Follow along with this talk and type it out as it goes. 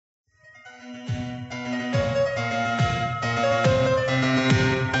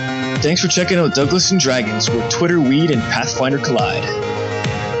Thanks for checking out Douglas and Dragons, where Twitter, weed, and Pathfinder collide.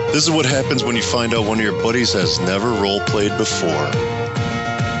 This is what happens when you find out one of your buddies has never role-played before.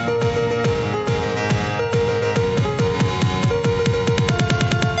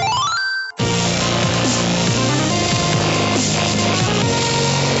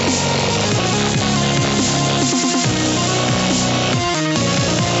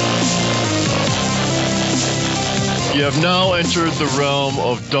 You have now entered the realm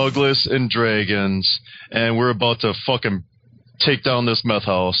of Douglas and Dragons, and we're about to fucking take down this meth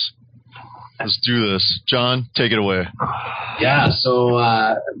house. Let's do this. John, take it away. Yeah,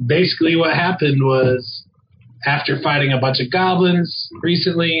 so basically what happened was after fighting a bunch of goblins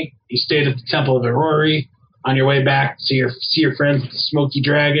recently, you stayed at the Temple of Aurori. On your way back to see your friends at the Smoky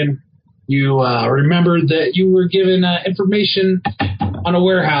Dragon. You remembered that you were given information on a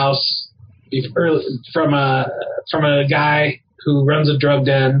warehouse from a guy who runs a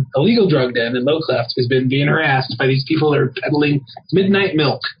legal drug den in Lowcleft, who's been being harassed by these people that are peddling midnight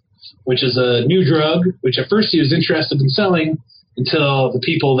milk, which is a new drug, which at first he was interested in selling until the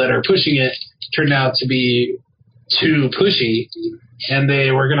people that are pushing it turned out to be too pushy, and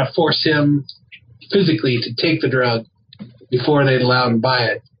they were going to force him physically to take the drug before they'd allow him to buy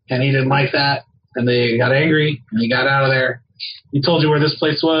it. And he didn't like that, and they got angry, and he got out of there. He told you where this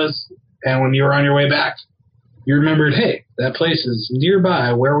place was, and when you were on your way back, you remembered, hey, that place is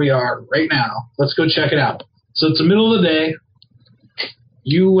nearby where we are right now. Let's go check it out. So it's the middle of the day.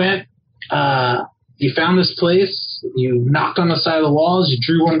 You went, you found this place. You knocked on the side of the walls. You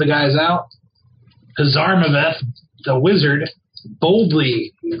drew one of the guys out. Hazarmaveth, the wizard,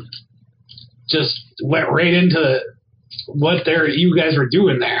 boldly just went right into what you guys were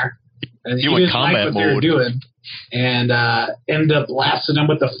doing there. And you went combat like what they were doing. And ended up blasting him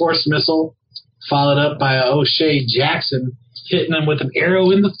with a force missile, followed up by O'Shea Jackson hitting him with an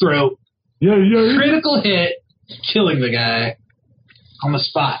arrow in the throat. Yeah. Critical hit, killing the guy on the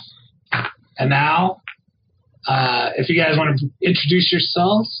spot. And now, if you guys want to introduce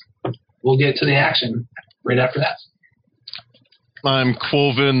yourselves, we'll get to the action right after that. I'm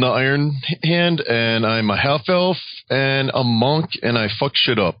Quoven the Iron Hand, and I'm a half-elf and a monk, and I fuck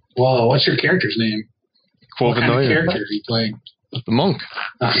shit up. Whoa, what's your character's name? Quoven what kind the of Iron. character are you playing? The monk.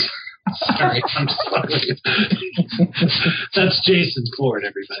 Sorry, I'm sorry. That's Jason Ford,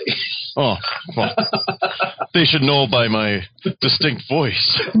 everybody. Oh, well, they should know by my distinct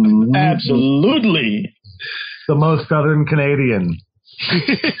voice. Absolutely. The most Southern Canadian.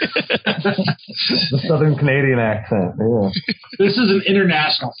 The Southern Canadian accent. Yeah. This is an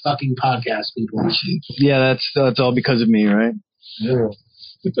international fucking podcast, people. Yeah, that's all because of me, right? Yeah.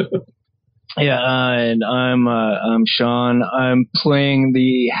 Yeah, and I'm Sean. I'm playing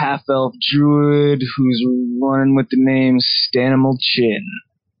the half-elf druid who's running with the name Stanimal Chin,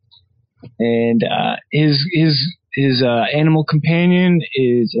 and his animal companion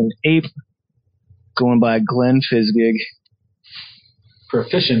is an ape going by Glenn Fizgig.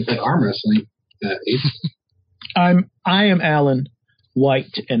 Proficient at arm wrestling. I am Alan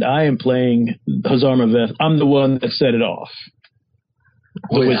White, and I am playing Hazarmaveth. I'm the one that set it off.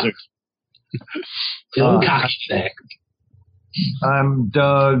 The wizard. I'm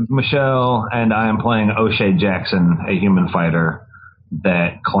Doug Michelle, and I am playing O'Shea Jackson, a human fighter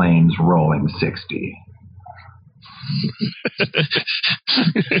that claims rolling 60.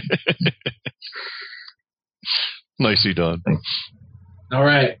 Nicely done. Thanks. All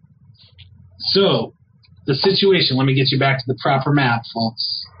right. So, the situation, let me get you back to the proper map,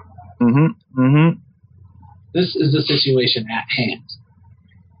 folks. This is the situation at hand.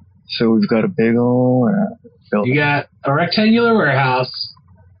 So we've got a big old building. You got a rectangular warehouse,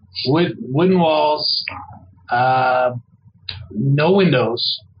 wooden walls, no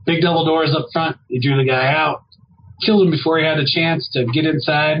windows, big double doors up front. You drew the guy out, killed him before he had a chance to get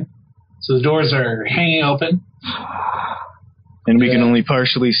inside. So the doors are hanging open. And we can only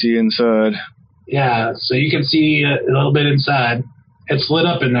partially see inside. Yeah, so you can see a little bit inside. It's lit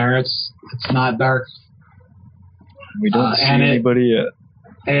up in there. It's not dark. We don't see anybody yet.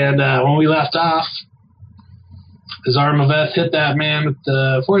 And when we left off, Hazarmaveth hit that man with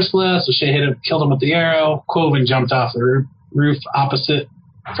the force blast. O'Shea hit him, killed him with the arrow. Quoven jumped off the roof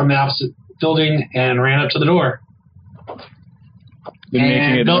from the opposite building and ran up to the door.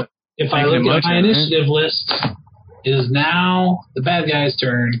 If I look at my initiative list, it is now the bad guy's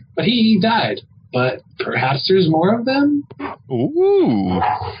turn. But he died. But perhaps there's more of them? Ooh.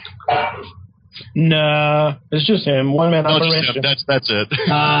 Nah, it's just him. One man operation. That's it.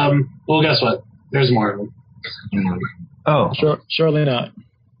 Well, guess what? There's more of them. Oh. Surely not.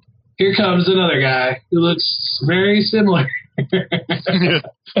 Here comes another guy who looks very similar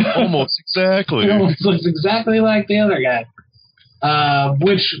Almost exactly. He almost looks exactly like the other guy,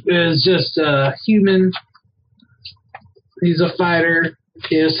 which is just a human. He's a fighter.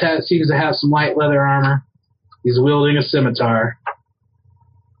 He seems to have some light leather armor. He's wielding a scimitar.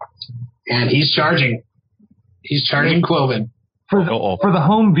 And he's charging. He's charging Quoven. For the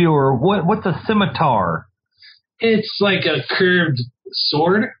home viewer, what's a scimitar? It's like a curved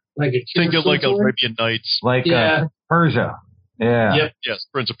sword. Like a Think of like sword. Arabian Nights. Like Persia. Yeah. Yep. Yes,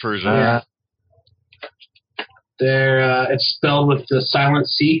 Prince of Persia. It's spelled with the silent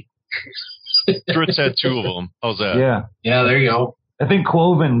C. Fritz had 2 of them. How's that? Yeah. Yeah, there you go. I think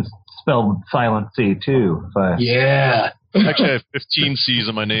Quoven's spelled silent C too. Yeah. Actually, I have 15 C's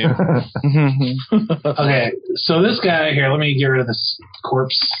in my name. Okay, so this guy here, let me get rid of this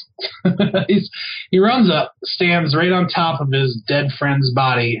corpse. He runs up, stands right on top of his dead friend's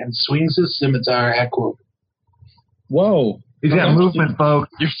body, and swings his scimitar at Quoven. Whoa. He's got movement, folks.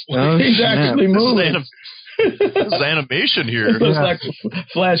 He's actually moving. This is animation here. It looks like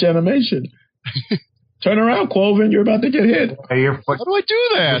flash animation. Turn around, Quoven. You're about to get hit. Hey, How do I do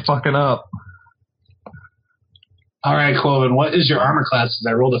you're that? fucking up. All right, Quoven, what is your armor class?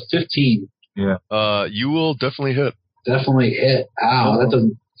 I rolled a 15. Yeah. You will definitely hit. Definitely hit. Ow, that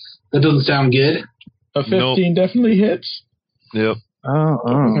doesn't sound good. A 15 definitely hits. Yep.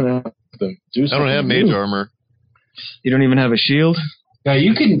 I'm gonna have to do I don't have mage new. armor. You don't even have a shield? Yeah,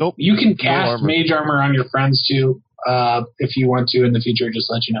 you can Nope. you can No cast armor. mage armor on your friends too, if you want to in the future.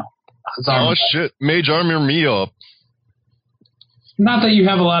 Just let you know. It's Oh armor. shit! Mage armor me up. Not that you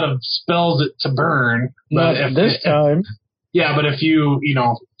have a lot of spells to burn, but Not this time. Yeah, but if you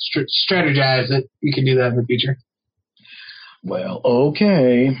strategize it, you can do that in the future. Well,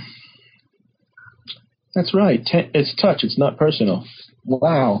 okay. That's right. It's touch. It's not personal.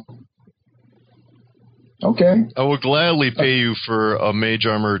 Wow. Okay. I will gladly pay you for a mage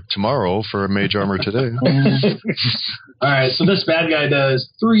armor tomorrow for a mage armor today. All right, so this bad guy does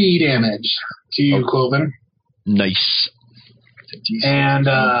 3 damage to you, Quoven. Nice. And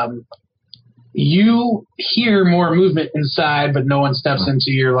you hear more movement inside, but no one steps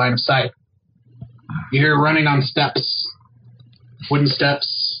into your line of sight. You hear running on steps, wooden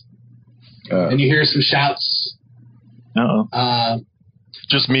steps, and you hear some shouts.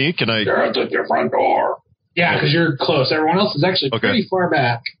 Just me? Can I? You're at the front door. Yeah, because you're close. Everyone else is actually pretty far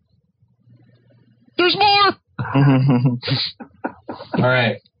back. There's more! All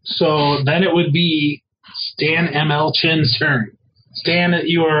right. So then it would be Stan ML Chin's turn. Stan,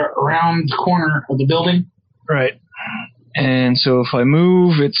 you are around the corner of the building. Right. And so if I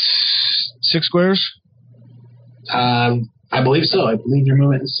move, it's 6 squares? I believe so. I believe your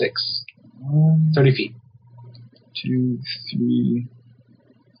movement is 6. 30 feet. 2, 3,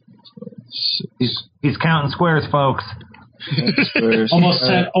 6. He's counting squares, folks. Squares.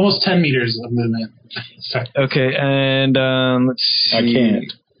 Almost 10 meters of movement. Sorry. Okay, and let's see. I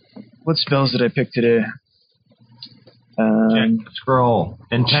can't. What spells did I pick today? Scroll.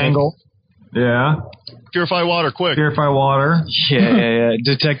 Entangle. Yeah. Purify water, quick. Purify water. Yeah.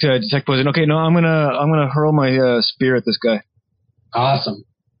 Detect poison. Okay, no, I'm gonna hurl my spear at this guy. Awesome.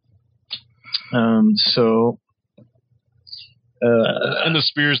 So. And the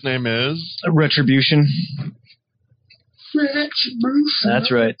spear's name is? Retribution.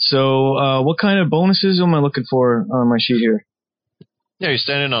 That's right. So, what kind of bonuses am I looking for on my sheet here? Yeah, you're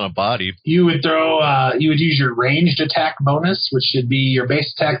standing on a body. You would you would use your ranged attack bonus, which should be your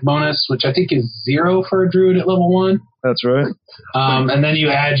base attack bonus, which I think is 0 for a druid at level 1. That's right. And then you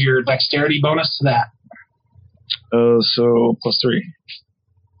add your dexterity bonus to that. So +3.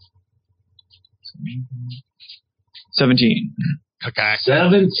 17.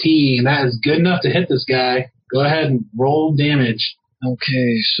 17. That is good enough to hit this guy. Go ahead and roll damage.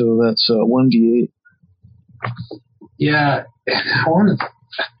 Okay, so that's 1d8. Yeah, I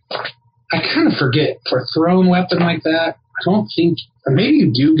kind of forget for a thrown weapon like that. I don't think. Or maybe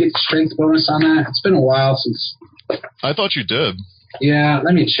you do get strength bonus on that. It's been a while since. I thought you did. Yeah,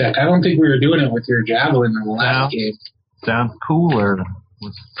 let me check. I don't think we were doing it with your javelin in the last game. Sounds cooler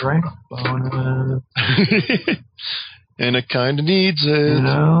with strength bonus. And it kind of needs it. You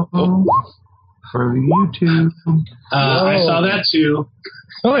know, for YouTube. I saw that too.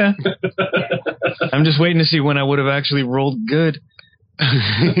 Oh, yeah. I'm just waiting to see when I would have actually rolled good.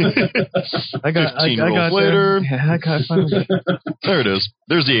 I got 15 I rolls got later. there. Yeah, I got finally. There it is.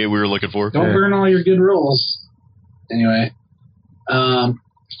 There's the 8 we were looking for. Don't burn all your good rolls. Anyway.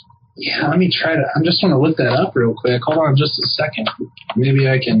 Yeah, let me try to. I just want to look that up real quick. Hold on just a second. Maybe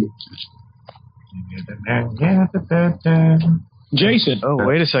I can. Jason. Oh,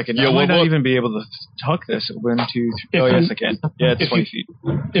 wait a second. Yeah, I might not what- even be able to tuck this. 1, 2, 3. If Oh, you- yes, I can. Yeah, it's if 20 you- feet.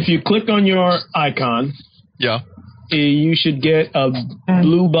 If you click on your icon, Yeah. you should get a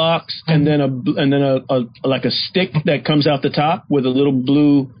blue box and then a like a stick that comes out the top with a little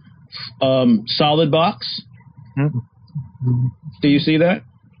blue solid box. Do you see that?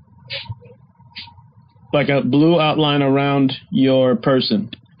 Like a blue outline around your person.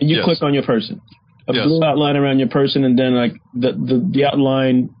 And you Yes. click on your person. A Yes. blue outline around your person, and then like the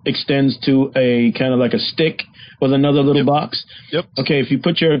outline extends to a kind of like a stick with another little box. Yep. Okay, if you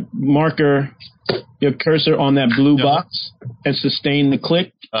put your cursor on that blue Yep. box and sustain the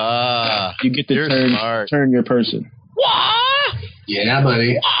click, Ah. you get to You're smart. turn your person. Yeah,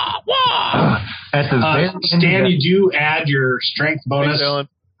 buddy. At the very Stan, you do add your strength bonus Thanks, Alan.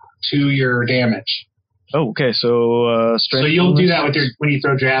 to your damage. Oh, okay. So, strength. So you'll do bonus. that with when you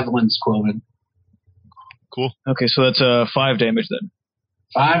throw javelins, Quoven. Cool. Okay, so that's 5 damage then.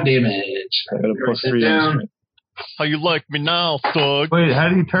 5 damage. I got a plus Write that 3 down. on strength. How you like me now, thug? Wait, how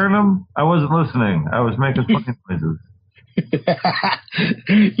do you turn them? I wasn't listening. I was making fucking noises.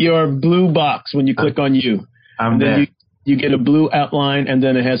 Your blue box when you click on you. I'm And then dead. you get a blue outline, and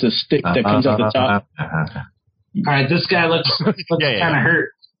then it has a stick that comes out the top. All right, this guy looks Yeah. kind of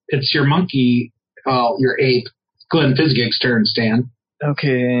hurt. It's your monkey, your ape, Glenn Fizgig's turn, Stan.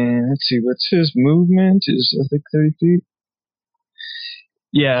 Okay, let's see. What's his movement? Is I think 30 feet.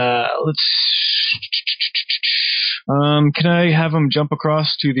 Yeah, let's. Can I have him jump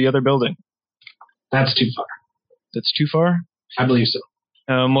across to the other building? That's too far. That's too far. I believe so.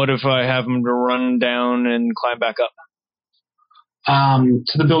 What if I have him to run down and climb back up?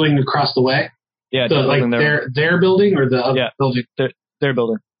 To the building across the way. Yeah, So to the like building there. their building or the other Yeah. building. Their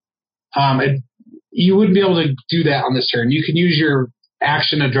building. You wouldn't be able to do that on this turn. You can use your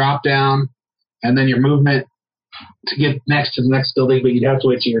action to drop down, and then your movement to get next to the next building, but you'd have to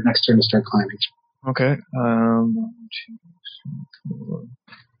wait till your next turn to start climbing. Okay. 1, 2, 3, 4,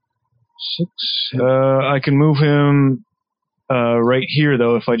 6. I can move him right here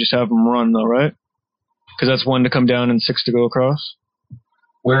though if I just have him run though, right? Because that's 1 to come down and 6 to go across.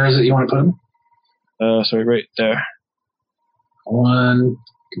 Where is it you want to put him? Sorry, right there. 1,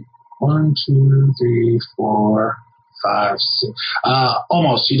 2, 3, 4, 5, 6.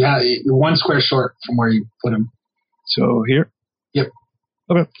 Almost. You're 1 square short from where you put him. So here.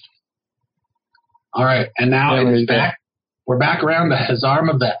 All right, and now Yeah, it's back. We're back around the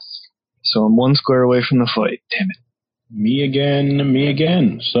Hazarma Vest. So I'm 1 square away from the fight. Damn it. Me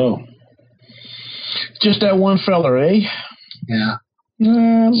again. So, just that one fella, eh? Yeah.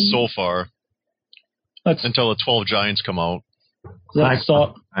 So far. Let's Until the 12 giants come out.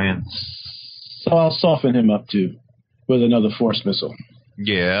 so I'll soften him up too with another force missile.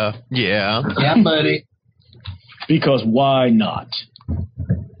 Yeah. Yeah, buddy. Because why not?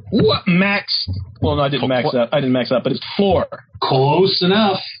 What max? Well, no, I didn't max out. But it's 4. Close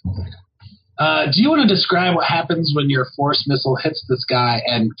enough. Do you want to describe what happens when your force missile hits this guy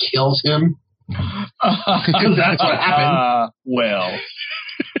and kills him? Because that's what happened. Well,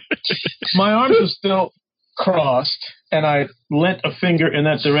 my arms were still crossed, and I lent a finger in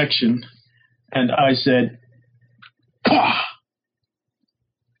that direction, and I said, "Pah!"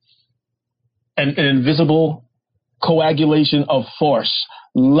 And an invisible coagulation of force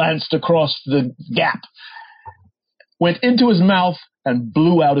lanced across the gap, went into his mouth, and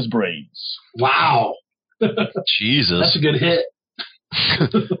blew out his brains. Wow. Jesus. That's a good hit.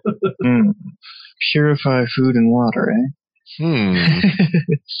 Purify food and water, eh?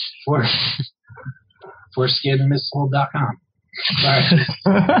 Foreskinmissile.com. Sorry.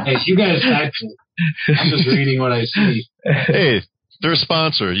 Hey, you guys type it. I'm just reading what I see. Hey, they're a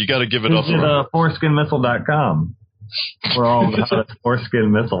sponsor. You got to give it up for them. foreskinmissile.com. We're all about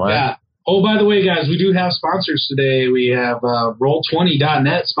Foreskin Missile. Yeah. Oh, by the way, guys, we do have sponsors today. We have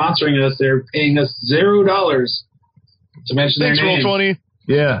Roll20.net sponsoring us. They're paying us $0 to mention Thanks, their name. Roll20.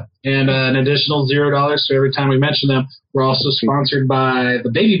 Yeah. And an additional $0 for every time we mention them. We're also sponsored by the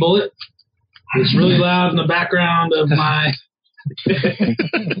Baby Bullet. It's really loud in the background of my...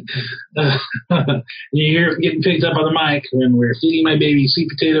 you hear it getting picked up on the mic when we're feeding my baby sweet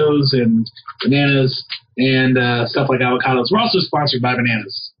potatoes and bananas and stuff like avocados. We're also sponsored by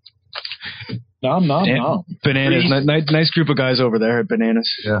Bananas. No. Bananas. Nice group of guys over there at Bananas.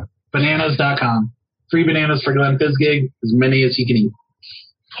 Yeah. Bananas.com. Free bananas for Glenn Fizgig, as many as he can eat.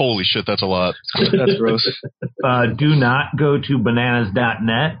 Holy shit, that's a lot. That's gross. Do not go to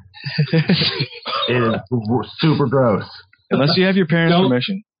bananas.net. It is super gross. Unless you have your parents'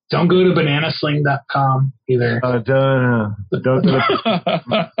 permission. Don't go to bananasling.com either. Don't go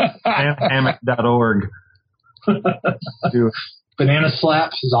to hammock.org. Banana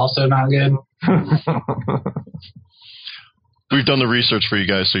slap is also not good. We've done the research for you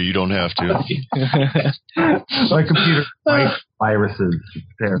guys, so you don't have to. My computer viruses.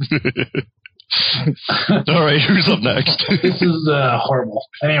 There. All right, who's up next? This is horrible.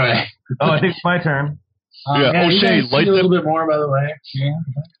 Anyway. Oh, I think it's my turn. Yeah, you O'Shea, guys see light a little them. bit more, by the way. Yeah.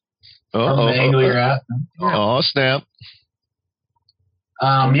 From the angle you're at. Oh, snap.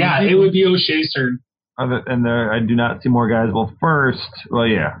 Yeah, it would be O'Shea's turn. And there, I do not see more guys. Well,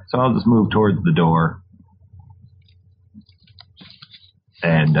 yeah. So I'll just move towards the door.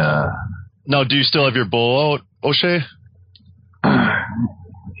 And Now, do you still have your bow out, O'Shea?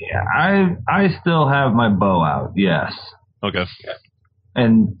 yeah, I still have my bow out. Yes. Okay.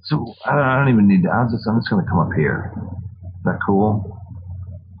 And so I don't even need to. I'm just going to come up here. Is that cool?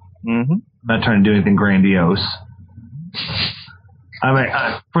 Mm-hmm. I'm not trying to do anything grandiose. I mean,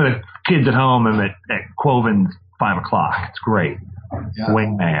 for the kids at home, I'm at Quoven's 5 o'clock. It's great. Yeah.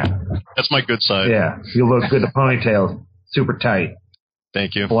 Wingman. That's my good side. Yeah, you look good. The ponytail's super tight,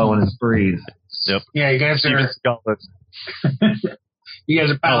 Thank you. blowing his breeze. Yep. Yeah, you guys Steven are Scotland.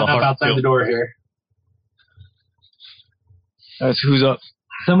 piling up outside Hartfield. the door here. That's who's up.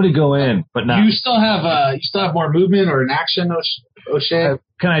 Somebody go in, but not. You still have more movement or an action, O'Shea?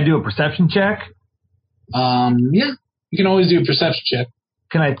 Can I do a perception check? Yeah. You can always do a perception check.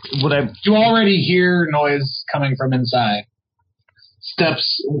 Would I? You already hear noise coming from inside.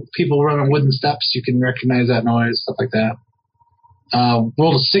 Steps, people running wooden steps, you can recognize that noise, stuff like that.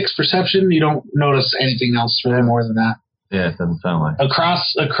 Roll a 6 perception, you don't notice anything else really more than that. Yeah, it doesn't sound like.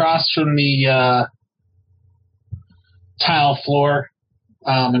 Across from the tile floor,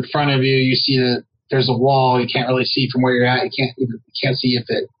 in front of you, you see that there's a wall. You can't really see from where you're at. You can't see if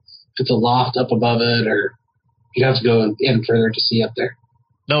it's a loft up above it, or you have to go in further to see up there.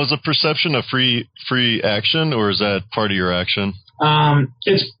 Now, is a perception a free action, or is that part of your action?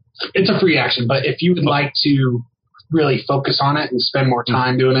 It's a free action, but if you would like to really focus on it and spend more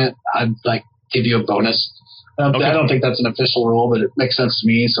time doing it, I'd like give you a bonus. Okay. I don't think that's an official rule, but it makes sense to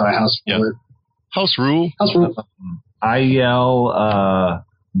me, so I house rule it. House rule. House rule. I yell,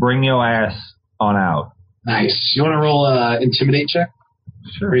 "Bring your ass on out." Nice. You want to roll intimidate check?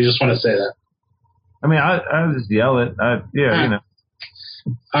 Sure. Or you just want to say that? I mean, I just yell it. Yeah, you know.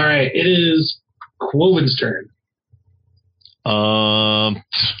 All right. It is Quoven's turn.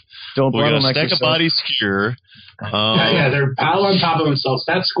 Don't We got a bottleneck stack of yourself. bodies here. Yeah, they're piled on top of themselves.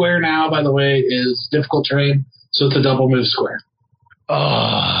 That square now, by the way, is difficult terrain, so it's a double move square.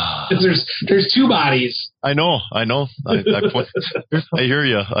 There's 2 bodies. I know. I hear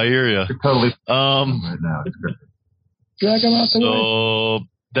you. You're totally Um. right now. It's great. Drag him out the way. So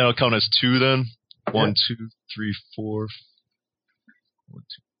that'll count as 2 then. 1, 2, 3, 4. 1,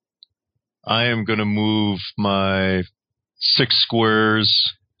 2. I am gonna move my 6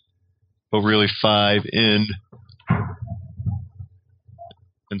 squares, but really 5 in,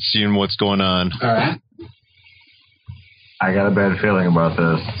 and seeing what's going on. All right. I got a bad feeling about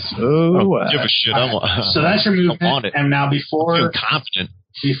this. Give a shit. So that's your movement. I want it. And now I feel confident.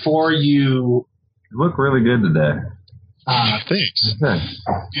 before you You look really good today. Thanks. Okay.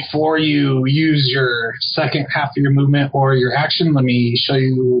 before you use your second half of your movement or your action, let me show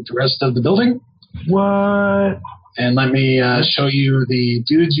you the rest of the building. What? And let me show you the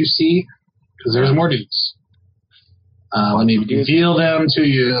dudes you see, because there's more dudes. Let me reveal them to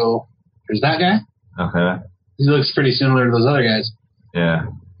you. There's that guy. Okay. He looks pretty similar to those other guys. Yeah.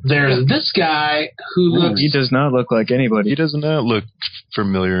 There's this guy who looks... He does not look like anybody. He doesn't look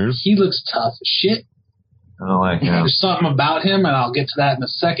familiar. He looks tough as shit. I don't like him. There's something about him, and I'll get to that in a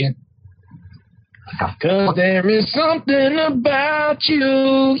second. Cause there is something about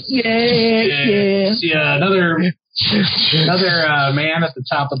you, yeah. See another man at the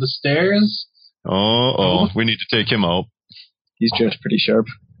top of the stairs. We need to take him out. He's dressed pretty sharp.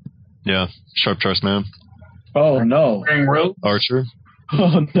 Yeah, sharp trust man. Oh no. Wearing robe. Archer.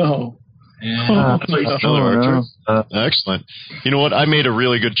 Oh no. And Another archer. Excellent. You know what? I made a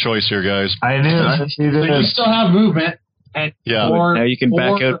really good choice here, guys. I knew. I knew so you that. still have movement. And Yeah. Now you can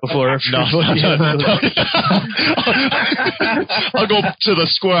back out before No. I'll go to the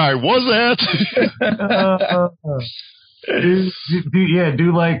square I was at.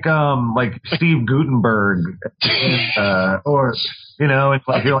 Do like Steve Gutenberg, or it's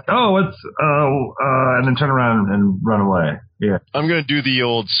like you're like, and then turn around and run away. Yeah, I'm gonna do the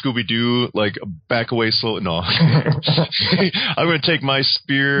old Scooby Doo, like back away slow. No, I'm gonna take my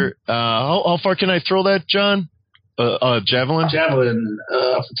spear. How far can I throw that, John? Javelin. Javelin.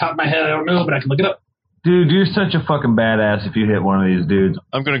 Off the top of my head, I don't know, but I can look it up. Dude, you're such a fucking badass if you hit one of these dudes.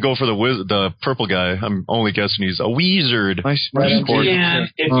 I'm gonna go for the purple guy. I'm only guessing he's a wizard. My You can,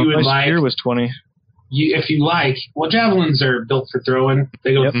 if you would my like. spear was 20. If you like, well, javelins are built for throwing.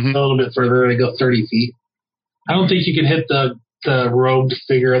 They go Yep. a little bit further. They go 30 feet. I don't think you can hit the robed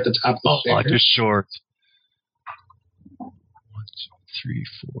figure at the top of the Oh, stairs. just short. 1, 2, 3,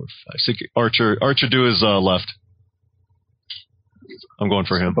 4, 5, 6. Archer, do his left. I'm going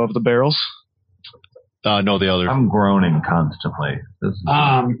for him. Above the barrels. No, the other. I'm groaning constantly. This is,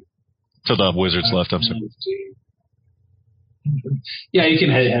 To the wizard's left. I'm sorry. Yeah, you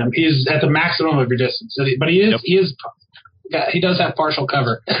can hit him. He's at the maximum of your distance, but he does have partial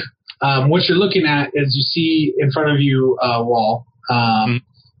cover. What you're looking at is you see in front of you a wall.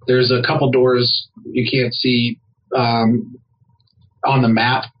 There's a couple doors you can't see on the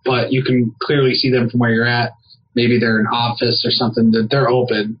map, but you can clearly see them from where you're at. Maybe they're an office or something. That they're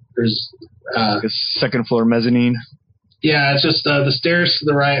open. There's Like a second floor mezzanine. yeah, it's just the stairs to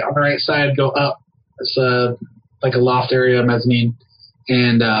the right on the right side go up. It's like a loft area, mezzanine,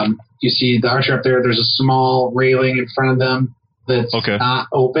 and you see the archer up there. There's a small railing in front of them that's not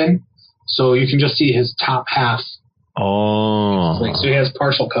open, so you can just see his top half. Oh. So he has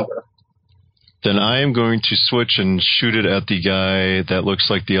partial cover. Then I am going to switch and shoot it at the guy that looks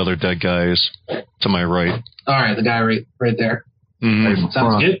like the other dead guys to my right. All right, the guy right there. Mm-hmm.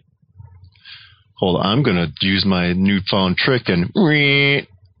 Sounds good. Hold on, I'm going to use my newfound trick and...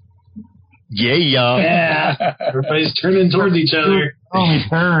 Yeah. Everybody's turning towards each other. Oh, he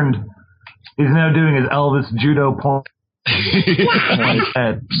turned. He's now doing his Elvis judo point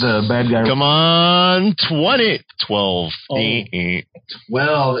at the bad guy. Come on, 20. 12.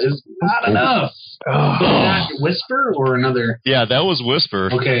 Well, it's not enough. Is that Whisper or another? Yeah, that was Whisper.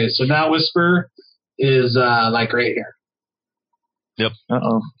 Okay, so now Whisper is like right here. Yep.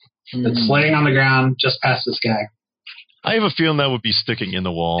 Uh-oh. It's laying on the ground just past this guy. I have a feeling that would be sticking in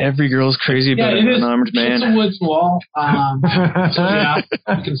the wall. Every girl's crazy about it is. an armed man. It's a wooden wall. So yeah,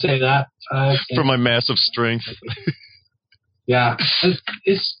 you can say that. For my massive strength. Yeah,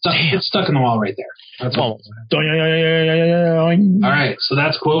 it's stuck. It's stuck in the wall right there. That's all. All All right, so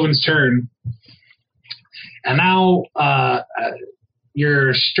that's Quoven's turn. And now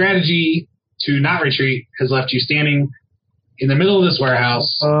your strategy to not retreat has left you standing in the middle of this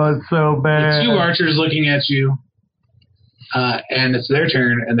warehouse. Oh, it's so bad. The two archers looking at you, and it's their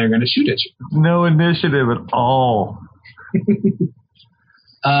turn, and they're going to shoot at you. No initiative at all.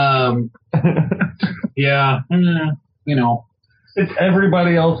 Yeah, you know. It's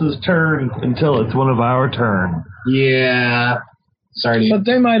everybody else's turn until it's one of our turn. Yeah. Sorry, dude. But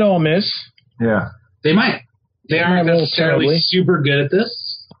they might all miss. Yeah. They might. They aren't Not necessarily terribly. super good at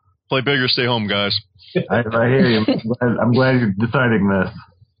this. Play bigger, stay home, guys. I hear you. I'm glad you're deciding this.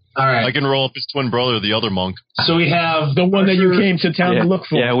 All right. I can roll up his twin brother, the other monk. So we have The one that you came to town Yeah, to look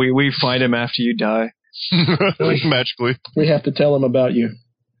for. yeah, we find him after you die. Magically. We have to tell him about you.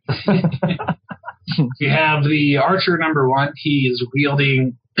 We have the archer number 1. He is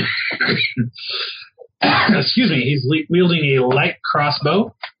wielding. Excuse me. He's wielding a light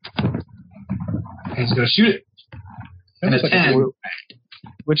crossbow. He's going to shoot it. And a 10.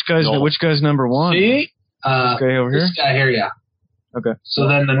 Which guy's number one? See? Okay, over here. This guy here, yeah. Okay. So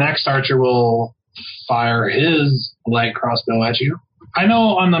then the next archer will fire his light crossbow at you. I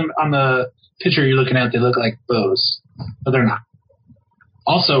know on the picture you're looking at, they look like bows, but they're not.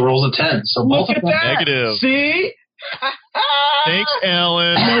 Also rolls a 10, so both Look of at them. that. Negative. See? Thanks,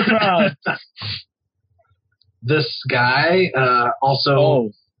 Alan. No problem. This guy also. Oh,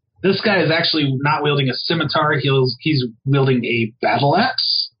 This guy is actually not wielding a scimitar. He's wielding a battle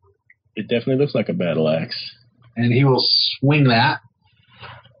axe, it definitely looks like a battle axe. and he will swing that.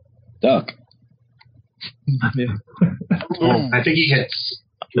 Duck. I think he hits.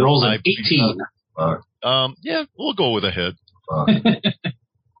 He rolls an 18. Yeah, we'll go with a hit.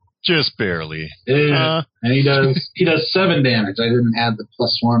 Just barely. Yeah. And he does 7 damage. I didn't add the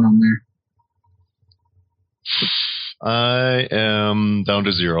 +1 on there. I am down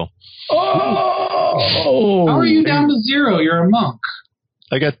to 0. Oh! How are you down to 0? You're a monk.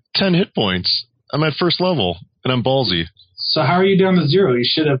 I got 10 hit points. I'm at first level, and I'm ballsy. So how are you down to 0? You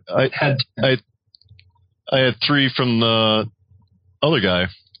should have had. I had 3 from the other guy.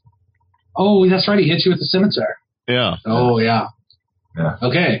 Oh, that's right. He hit you with the scimitar. Yeah. Oh, yeah. Yeah.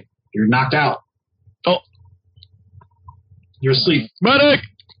 Okay. You're knocked out. Oh. You're asleep. Medic!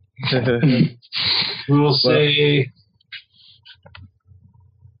 We will say.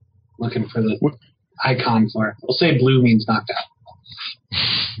 Looking for the icon for it. We'll say blue means knocked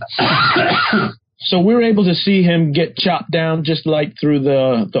out. So we're able to see him get chopped down just like through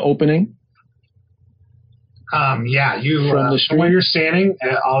the opening? Yeah, you From the from street? where you're standing,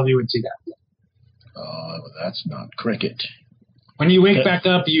 all of you would see that. That's not cricket. When you wake back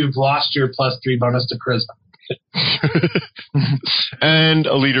up, you've lost your +3 bonus to charisma. And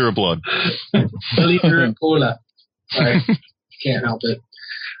a liter of blood. A liter of cola. Sorry, can't help it.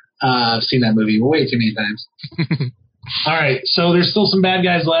 I've seen that movie way too many times. All right, so there's still some bad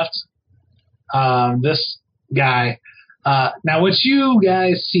guys left. This guy. Now, what you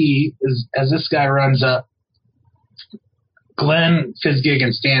guys see is as this guy runs up, Glenn, Fizzgig,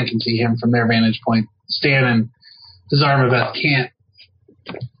 and Stan can see him from their vantage point. Stan and his Armaveth can't.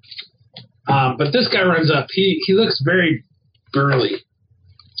 But this guy runs up. He looks very burly.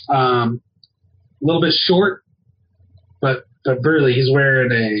 A little bit short, but burly. He's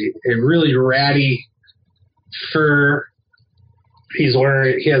wearing a really ratty fur. He has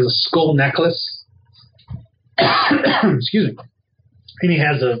a skull necklace. Excuse me. And he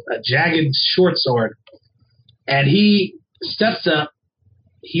has a jagged short sword. And he steps up,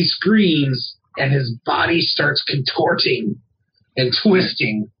 he screams, and his body starts contorting and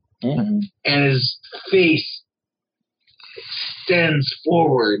twisting. Mm-hmm. And his face extends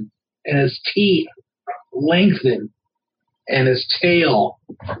forward, and his teeth lengthen, and his tail,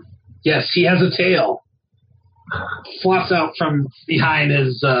 yes, he has a tail, flops out from behind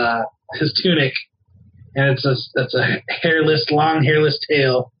his tunic, and it's a long hairless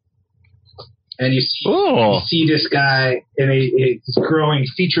tail. And you see this guy in his growing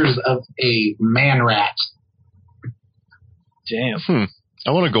features of a man rat. Damn.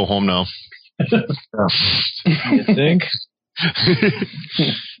 I want to go home now. You think?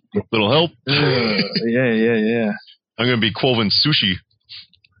 Little help. Yeah. I'm going to be Quoven sushi.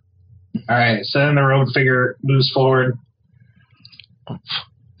 All right, so then the rogue figure moves forward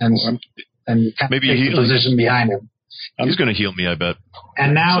and Maybe takes a position behind him. He's going to heal me, I bet.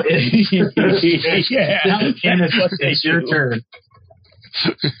 And now it's your turn.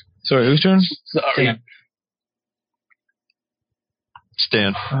 Sorry, whose turn? Stan.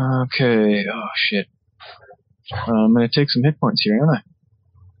 Stan. Okay. Oh, shit. I'm going to take some hit points here, aren't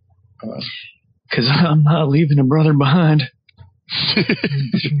I? Because I'm not leaving a brother behind. 2,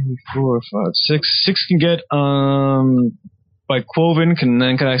 3, 4, 5, 6. 6 can get by Quoven. Can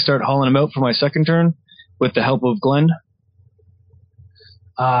I start hauling him out for my second turn with the help of Glenn?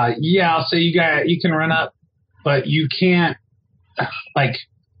 Yeah, I'll say you can run up, but you can't,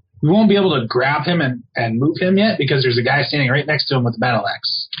 we won't be able to grab him and move him yet because there's a guy standing right next to him with the battle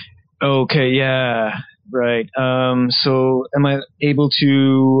axe. Okay, yeah, right. So am I able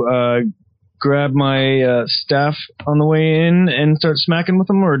to grab my staff on the way in and start smacking with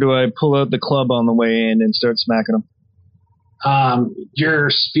him, or do I pull out the club on the way in and start smacking him? Your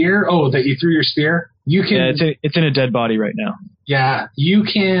spear, that you threw your spear? You can. Yeah, it's in a dead body right now. Yeah, you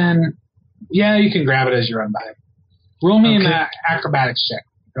can. Yeah, you can grab it as you run by. Roll me an acrobatics check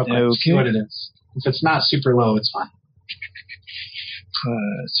real quick. Okay. See what it is. If it's not super low, it's fine.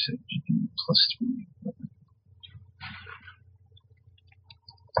 +3.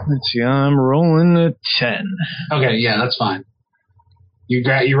 Let's see. I'm rolling a 10. Okay, yeah, that's fine. You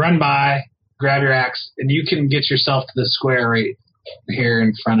run by, grab your axe, and you can get yourself to the square right here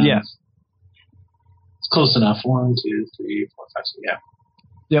in front of. Yeah. It's close enough. 1, 2, 3, 4, 5, 6. Yeah.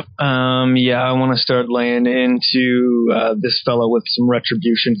 Yep. Yeah, I want to start laying into this fellow with some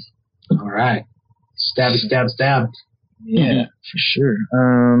retribution. All right. Stabby, stab, stab. Yeah, for sure.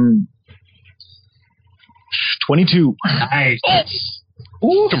 22. Nice.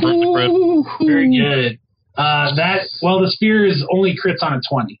 Confirm the crit. Very good. The spear is only crits on a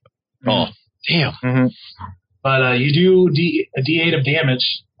 20. Oh, damn. Mm-hmm. But you do a D8 of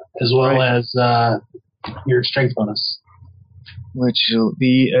damage as well as your strength bonus. Which will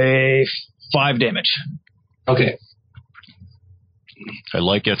be a 5 damage. Okay. I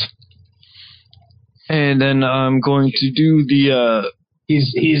like it. And then I'm going to do the...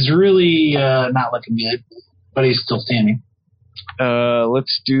 He's really not looking good, but he's still standing.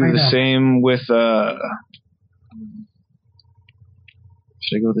 let's do the same with...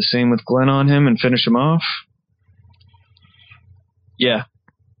 should I go the same with Glenn on him and finish him off? Yeah.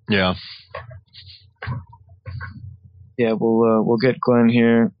 Yeah. Yeah, we'll get Glenn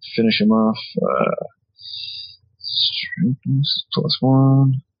here, finish him off. Strength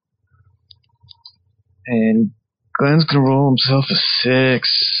 +1. And Glenn's gonna roll himself a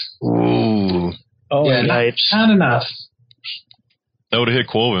 6. Ooh. Oh, yeah, nice. Not enough. That would have hit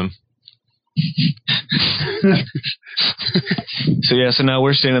Quoven. So now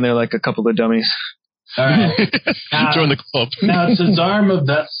we're standing there like a couple of dummies. All right. Join the club. Now it's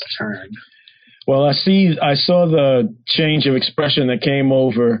Zarmaveth's turn. Well, I saw the change of expression that came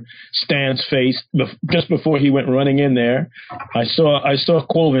over Stan's face just before he went running in there. I saw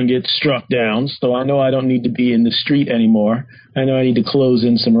Quoven get struck down, so I know I don't need to be in the street anymore. I know I need to close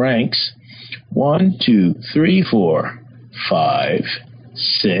in some ranks. 1, 2, 3, 4, 5,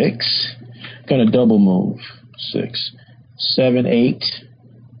 6. Gonna double move. 6, 7, 8,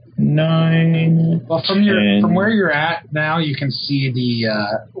 9. Well, from where you're at now, you can see the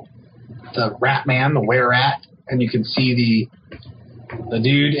rat man, the were rat, and you can see the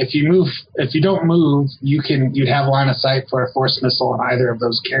dude. If you don't move, you'd have line of sight for a force missile on either of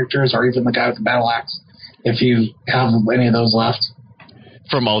those characters, or even the guy with the battle axe, if you have any of those left.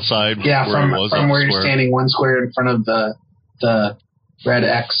 From outside? Yeah, from where you're square. standing one square in front of the red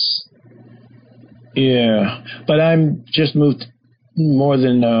X. Yeah, but I'm just moved more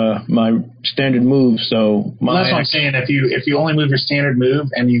than my standard move, so Well, that's what I'm saying. If you only move your standard move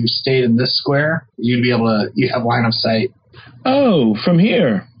and you stayed in this square, you'd be able to. You have line of sight. Oh, from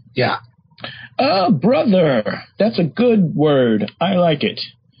here. Yeah. Oh, brother, that's a good word. I like it.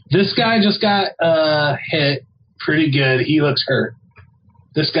 This guy just got hit pretty good. He looks hurt.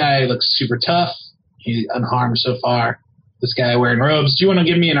 This guy looks super tough. He's unharmed so far. This guy wearing robes. Do you want to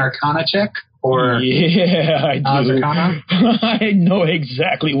give me an Arcana check? Or yeah, I do. Arcana? I know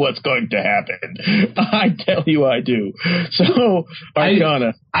exactly what's going to happen. I tell you, I do. So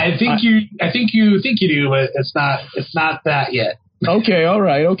Arcana. I think you do, but it's not that yet. Okay, all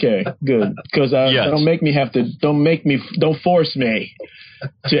right, okay, good. Because Yes. don't force me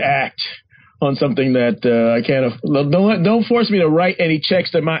to act on something that I can't. Don't force me to write any checks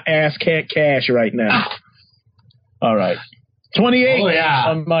that my ass can't cash right now. All right, 28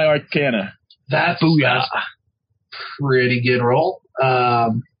 on my Arcana. That's pretty good roll.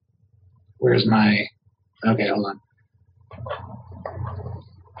 Where's my... Okay, hold on.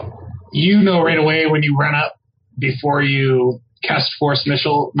 You know right away when you run up before you cast force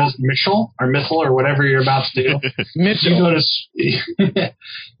missile or whatever you're about to do. You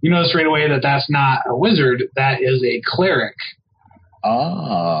notice right away that that's not a wizard. That is a cleric.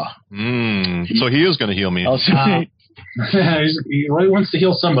 Ah. So he is going to heal me. I'll say, he wants to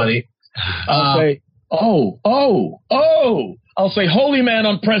heal somebody. I'll say, I'll say, holy man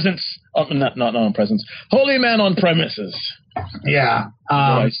on presence. Not on presence. Holy man on premises. Yeah. What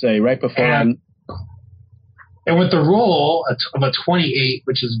I say right before and with the roll of a 28,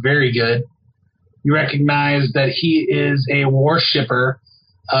 which is very good, you recognize that he is a worshipper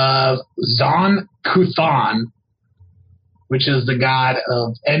of Zon Kuthan, which is the god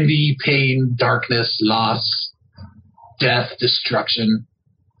of envy, pain, darkness, loss, death, destruction.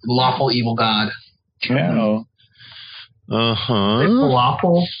 Lawful evil god. Yeah.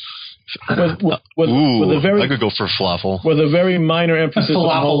 Falafel. With a very, I could go for falafel. With a very minor emphasis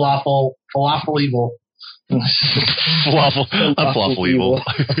falafel evil. Falafel. I'm falafel evil.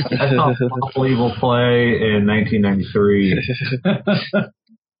 I saw Falafel Evil play in 1993.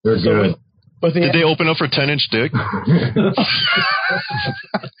 They're good. Did they open up for 10-inch dick?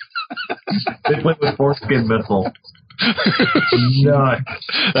 They played with foreskin missile. Nuts.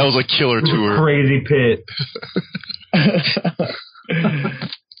 That was a killer tour. Crazy pit.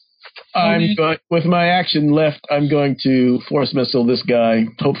 With my action left, I'm going to force missile this guy,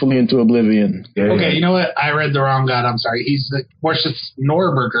 hopefully into oblivion. Okay, you know what? I read the wrong god. I'm sorry. He's the worships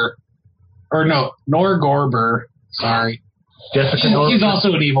Norberger. Or no, Norgorber. Sorry. Jessica He's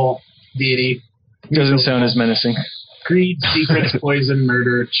also an evil deity. Doesn't sound as menacing. Greed, secrets, poison,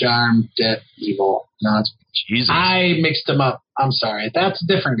 murder, charm, death, evil. No, it's Jesus. I mixed them up. I'm sorry. That's a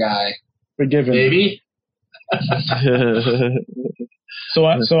different guy. Forgive him. Maybe. So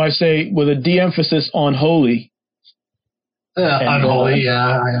I say with a de-emphasis on holy. Unholy,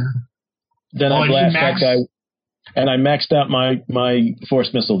 yeah. Then I blast that guy, and I maxed out my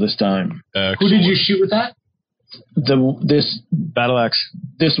force missile this time. Excellent. Who did you shoot with that? This Battle axe.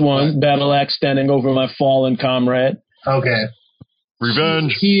 This one, battle axe, standing over my fallen comrade. Okay.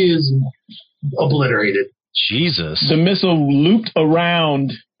 Revenge. He is obliterated. Jesus. The missile looped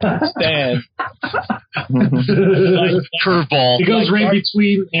around Stan. Curveball. It goes right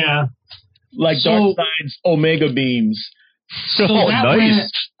between, yeah. Like Darkseid's Omega beams. So that nice.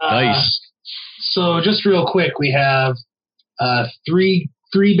 went, Nice. So just real quick, we have three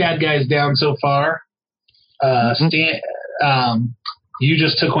bad guys down so far. Stan, you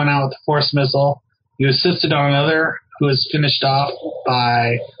just took one out with the force missile. You assisted on another who was finished off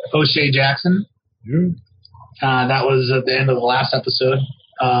by O'Shea Jackson. That was at the end of the last episode.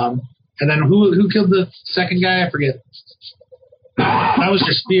 And then who killed the second guy? I forget. That was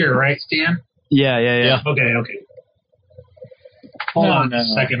your spear, right, Stan? Yeah. Okay. Hold No, on no. a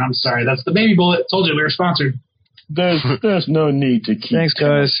second. I'm sorry. That's the baby bullet. Told you we were sponsored. There's no need to keep. Thanks,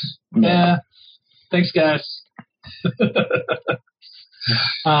 guys. Yeah. Thanks, guys.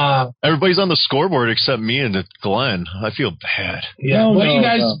 Everybody's on the scoreboard except me and Glenn. I feel bad. Yeah. No, What no, you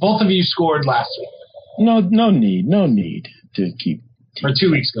guys, no. both of you scored last week. No need to keep. Or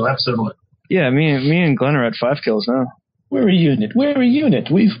 2 weeks ago, episode 1. Yeah, me and Glenn are at 5 kills now. We're a unit.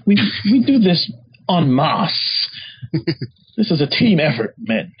 We do this en masse. This is a team effort,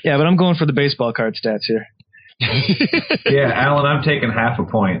 man. Yeah, but I'm going for the baseball card stats here. Yeah, Alan, I'm taking half a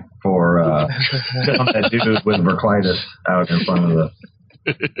point for that dude with burglitis out in front of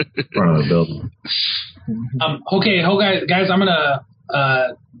the building. Okay, guys, I'm gonna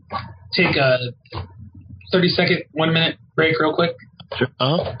take a 30-second, 1 minute break real quick.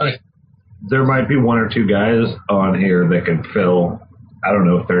 Uh-huh. Okay. There might be one or two guys on here that can fill,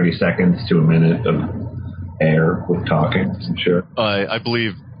 30 seconds to a minute of air with talking. I'm sure. I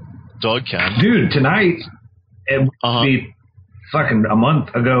believe Doug can. Dude, tonight, it would be fucking a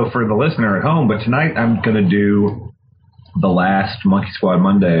month ago for the listener at home, but tonight I'm going to do the last Monkey Squad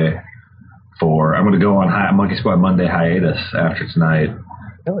Monday I'm going to go on Monkey Squad Monday hiatus after tonight.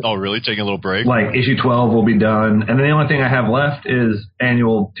 Oh, really? Taking a little break? Like, issue 12 will be done, and then the only thing I have left is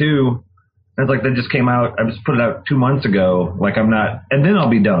Annual 2. It's like that just came out. I just put it out 2 months ago. Like, I'm not, and then I'll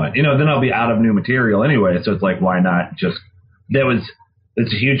be done. Then I'll be out of new material anyway. So it's like, why not just?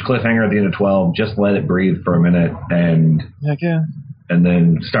 It's a huge cliffhanger at the end of 12. Just let it breathe for a minute, and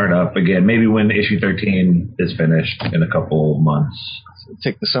then start up again. Maybe when issue 13 is finished in a couple months.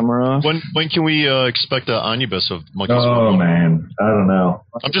 Take the summer off. When can we expect the omnibus of Monkey Oh Squad? man, I don't know.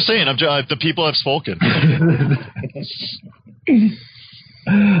 I'm just saying. The people have spoken.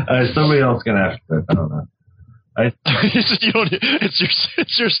 Somebody else gonna have to. I don't know.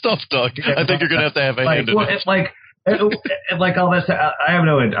 It's your stuff, Doug. I think you're gonna have a hand in it. It's like all that. I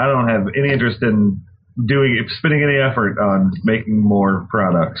don't have any interest in spending any effort on making more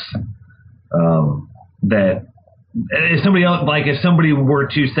products. That if somebody else, if somebody were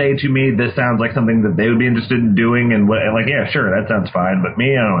to say to me, this sounds like something that they would be interested in doing, and yeah, sure, that sounds fine, but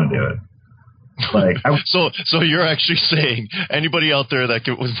me, I don't want to do it. So you're actually saying anybody out there that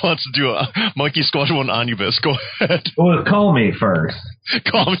wants to do a Monkey Squad 1 omnibus, go ahead. Well, call me first.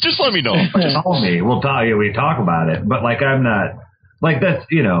 Call me. Just let me know. Call me. We'll talk. We talk about it. But I'm not that's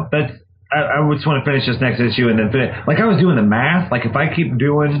that's. I just want to finish this next issue and then finish. I was doing the math. If I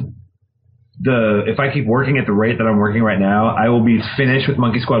keep working at the rate that I'm working right now, I will be finished with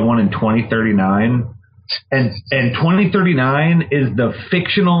Monkey Squad 1 in 2039. And 2039 is the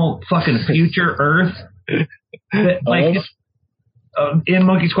fictional fucking future Earth. That, in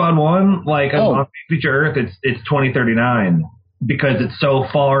Monkey Squad 1, on future Earth, it's 2039 because it's so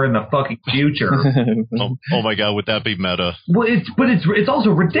far in the fucking future. oh my god, would that be meta? Well, it's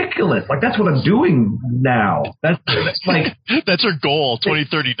also ridiculous. That's what I'm doing now. That's that's our goal,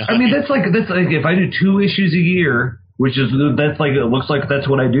 2039. I mean, that's like if I do 2 issues a year, it looks like that's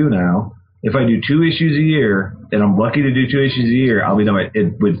what I do now. If I do 2 issues a year, and I'm lucky to do 2 issues a year, I'll be done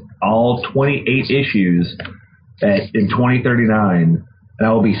with all 28 issues in 2039, and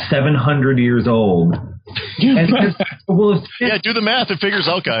I will be 700 years old. Yeah, do the math. It figures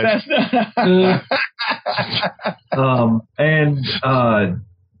out, guys.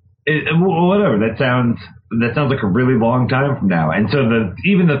 Whatever. That sounds like a really long time from now. And so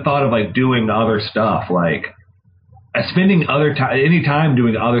even the thought of doing other stuff, spending any time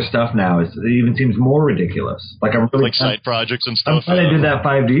doing other stuff now even seems more ridiculous. I'm really side projects and stuff. I'm glad I did that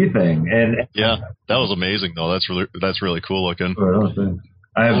 5D thing, and yeah, that was amazing though. That's really cool looking.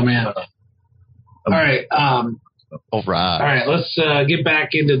 Oh man! All right. All right. Let's get back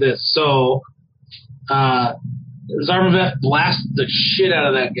into this. So, Zarmaveth blasted the shit out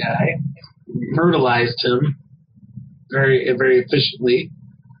of that guy, brutalized him very, very efficiently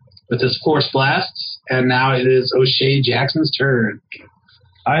with his force blasts, and now it is O'Shea Jackson's turn.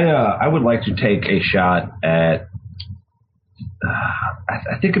 I would like to take a shot at.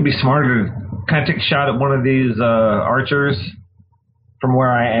 I think it'd be smarter to kind of take a shot at one of these archers from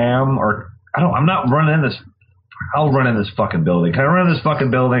where I am, or I'm not running in this. I'll run in this fucking building. Can I run in this fucking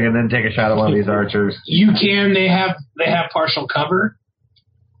building and then take a shot at one of these archers? You can. They have partial cover.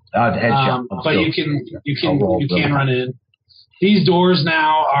 Headshot. But you can run in. These doors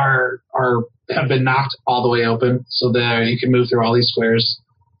now have been knocked all the way open, so that you can move through all these squares.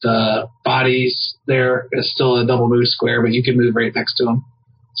 The bodies there is still a double move square, but you can move right next to them.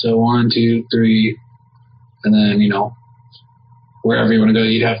 So 1, 2, 3, and then wherever you want to go,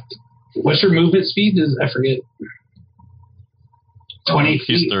 you'd have. What's your movement speed? I forget. 20 feet.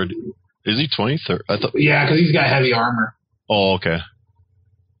 He's 30. Is he 20? 30? I thought. Yeah, because he's got heavy armor. Oh, okay.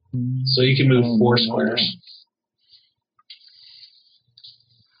 So you can move 4 squares.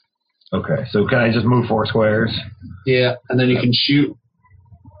 Okay, so can I just move 4 squares? Yeah, and then you can shoot.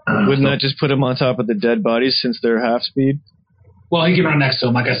 Wouldn't that just put him on top of the dead bodies since they're half speed? Well, he can run next to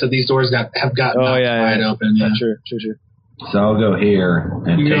him. Like I said, these doors have gotten wide open. Yeah. Sure. So I'll go here.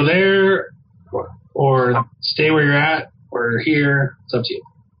 And You can go there, or stay where you're at, or here. It's up to you.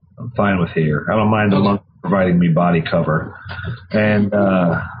 I'm fine with here. I don't mind the monk providing me body cover. And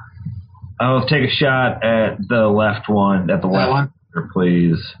I'll take a shot at the left one, at the That left one? one,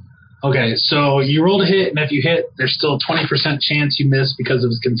 please. Okay, so you rolled a hit, and if you hit, there's still a 20% chance you miss because of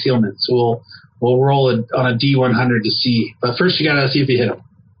his concealment. So we'll roll it on a D100 to see. But first, you gotta see if you hit him.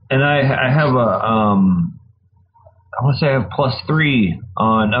 And I have I want to say I have +3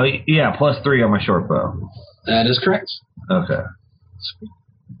 on. Oh yeah, +3 on my short bow. That is correct. Okay.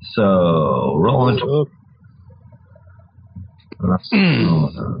 So rolling.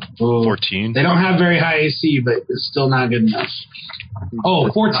 14. They don't have very high AC, but it's still not good enough.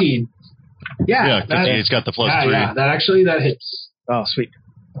 Oh, 14. Yeah, because he's got the +3. Yeah, that hits. Oh, sweet.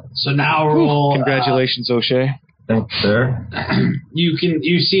 So now roll. Congratulations, O'Shea. Thanks, sir.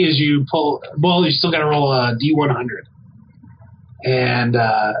 You see as you pull. Well, you still got to roll a D100, and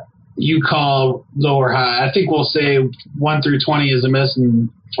you call low or high. I think we'll say 1 through 20 is a miss, and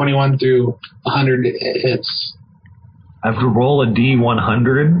 21 through 100 hits. I have to roll a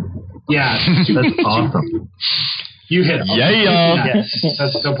D100. Yeah, That's awesome. You hit him. Yeah. Yes,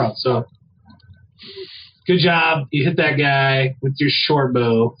 that's no problem. So, good job. You hit that guy with your short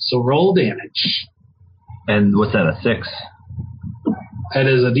bow. So roll damage. And what's that? A 6? That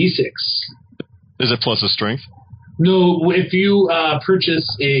is a D6. Is it plus a strength? No, if you purchase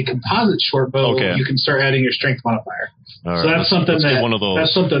a composite short bow, Okay. you can start adding your strength modifier. All So right, that's something let's get one of those.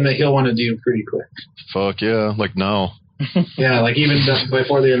 that's something that he'll want to do pretty quick. Fuck yeah, like now. Yeah, like even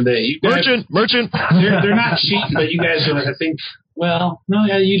before the end of the day. You guys, Merchant. they're not cheap, but you guys are, I think. Well, no,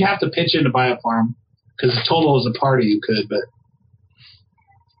 yeah, you'd have to pitch in to buy it for them because total as a party you could, but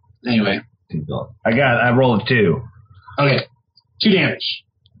anyway. I rolled a 2. Okay, 2 damage.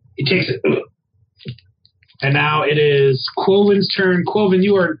 He takes it. And now it is Quoven's turn. Quoven,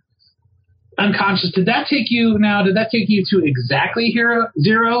 you are unconscious. Did that take you to exactly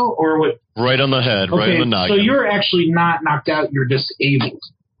 0 or what? Right on the head, Okay, right on the noggin. so you're actually not knocked out. You're disabled.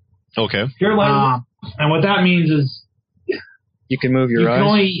 Okay. You're like, And what that means is You can move your you can eyes.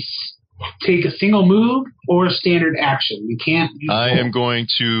 only take a single move or a standard action. You can't. use I both. am going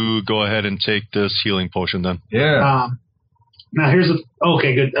to go ahead and take this healing potion then. yeah. Now here's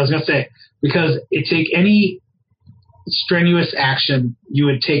okay, good. I was gonna say because it take any strenuous action, you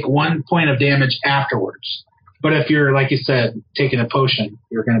would take 1 point of damage afterwards. But if you're, like you said, taking a potion,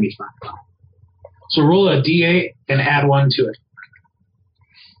 you're gonna be fine. So roll a D8 and add 1 to it.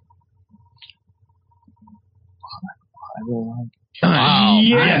 Wow.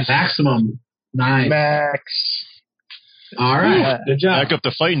 Yes. Maximum 9. Max. All right. Good job. Back up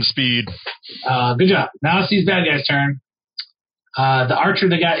to fighting speed. Good job. Now it's these bad guys' turn. The archer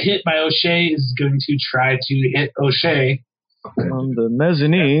that got hit by O'Shea is going to try to hit O'Shea. On the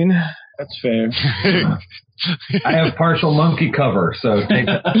mezzanine. That's fair. I have partial monkey cover, so take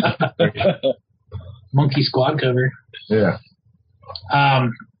Monkey squad cover. Yeah.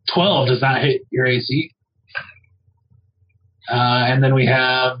 12 does not hit your AC. And then we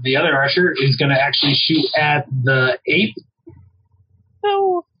have the other archer who's going to actually shoot at the 8.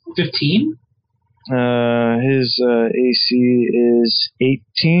 No. 15. His AC is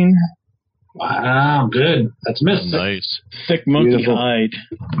 18. Wow, good. That's missed. Nice. Thick monkey Beautiful. hide.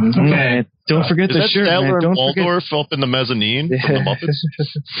 Okay. And don't forget Is the that shirt, man. Statler and Don't forget. Waldorf up in the mezzanine from the Muppets?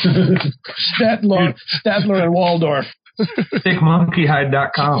 Statler and Waldorf.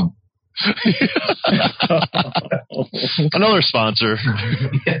 Thickmonkeyhide.com. Another sponsor.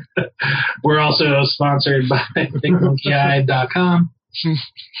 We're also sponsored by ThinkMonkeyEye.com,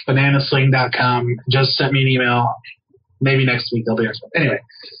 Bananasling.com. Just sent me an email. Maybe next week they'll be responsible. Anyway.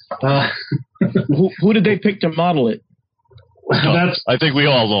 Who did they pick to model it? That's I think we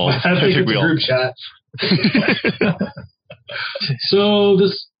all know. I think it's we a all group shot. So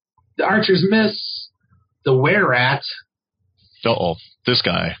the archers miss. The were-rat Uh-oh. This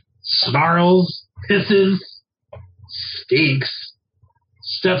guy. snarls, pisses, stinks,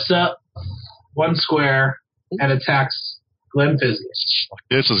 steps up 1 square, and attacks Glenn Fizzle.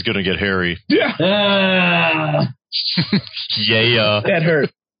 This is going to get hairy. Ah, Yeah. That hurt.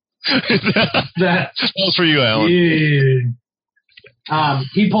 that That's for you, Alan. yeah.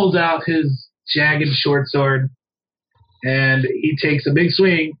 He pulls out his jagged short sword, and he takes a big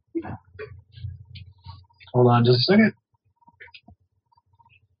swing. Hold on just a second.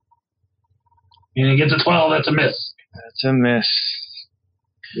 And he gets a 12. That's a miss. That's a miss.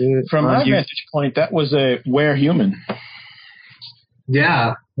 From my vantage point, that was a were-human.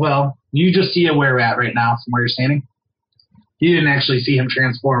 Yeah. Well, you just see a were-rat right now from where you're standing. You didn't actually see him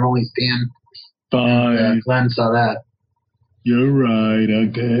transform. Only Stan. Fine. Glenn saw that. You're right, I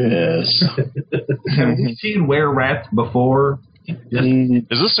guess. Have you seen were-rats before? Is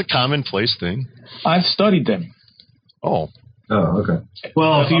this a commonplace thing? I've studied them. Oh. Oh, okay.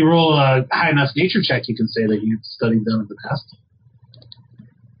 Well, if you roll a high enough nature check, you can say that you've studied them in the past.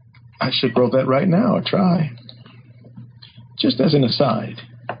 I should roll that right now or try. Just as an aside.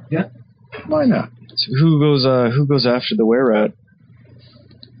 Yeah. Why not? So who goes after the were-rat?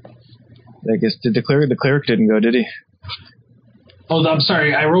 I guess the cleric didn't go, did he? Oh, I'm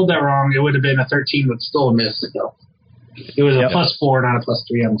sorry. I rolled that wrong. It would have been a 13, but still a miss. So it was a +4, not a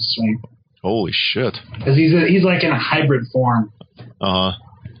 +3 on the swing. Holy shit. Because he's like in a hybrid form. Uh-huh.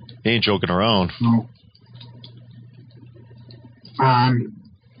 He ain't joking around. No.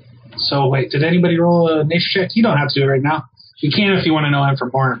 So wait, did anybody roll a nature check? You don't have to do it right now. You can if you want to know him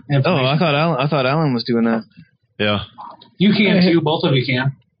for more information. Oh, I thought Alan was doing that. Yeah. You can too. Both of you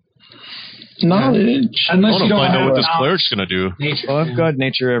can. Knowledge. Unless you don't find out what have this cleric's gonna do. nature. Oh, I've got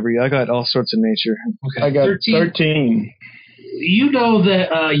nature I got all sorts of nature. Okay. I got 13. You know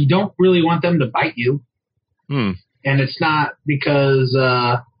that you don't really want them to bite you. Hmm. And it's not because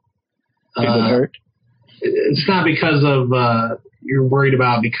People hurt. it's not because of you're worried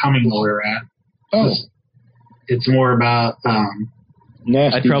about becoming a were-rat. Oh. It's more about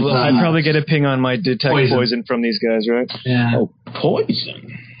Nasty. I'd probably get a ping on my detect poison from these guys, right? yeah. Oh,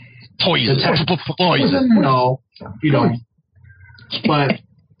 poison. Poison. Poison? No, you don't. But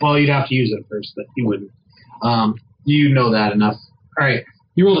well, you'd have to use it first, but you wouldn't. You know that enough. All right,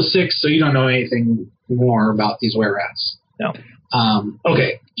 you rolled a 6, so you don't know anything more about these were-rats. No.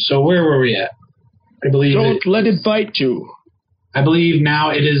 Okay, so where were we at? I believe. Don't let it bite you. I believe now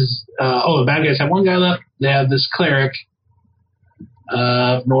it is. The bad guys have one guy left. They have this cleric,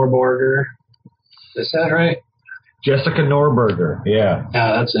 Norborger. Is that right? Jessica Norberger. Yeah.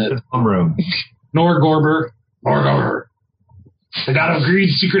 Yeah, that's it. Room. Norgorber. The god of greed,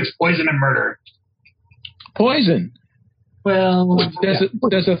 secrets, poison, and murder. Poison. Well,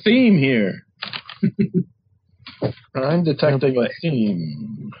 There's a theme here. I'm detecting a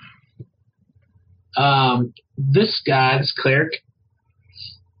theme. This guy, this cleric.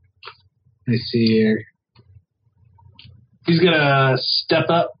 Let me see here. He's gonna step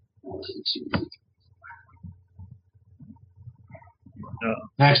up. 1, 2.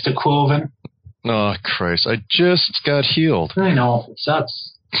 Next to Quoven. Oh, Christ. I just got healed. I know, it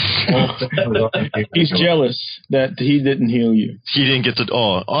sucks. He's jealous that he didn't heal you. He didn't get to...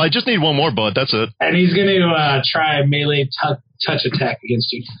 Oh, I just need one more, bud. That's it. And he's gonna try a melee touch attack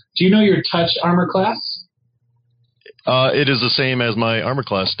against you. Do you know your touch armor class? It is the same as my armor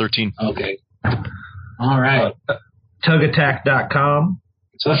class, 13. Okay. All right. Tugattack.com.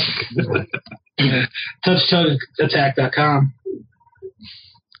 TouchTugAttack.com.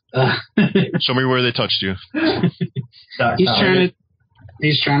 Show me where they touched you.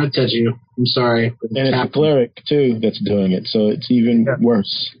 He's trying to touch you. I'm sorry. And it's a cleric, too, that's doing it, so it's even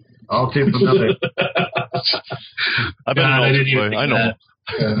worse. I'll tip another. I've been God, I an didn't old even boy. I think know.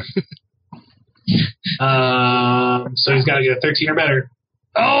 of that. So he's got to get a 13 or better.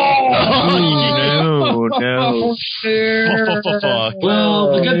 Oh, no. Fuck.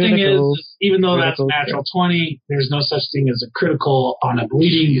 Well, the good thing is, even though that's a natural 20, there's no such thing as a critical on a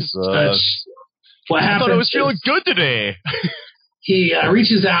bleeding touch. What I happens thought I was feeling is good today. he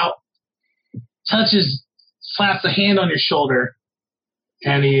reaches out, slaps a hand on your shoulder,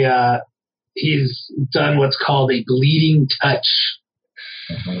 and he's done what's called a bleeding touch.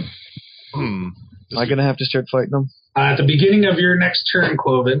 Am I going to have to start fighting them? At the beginning of your next turn,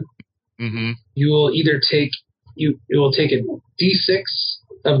 Quoven, Mm-hmm. you will either take it will take a d6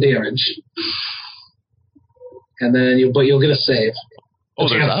 of damage, and then you'll get a save. Oh, A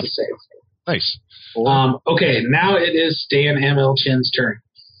there's chance that? to save. Nice. Okay, now it is Stan Hamilton's turn.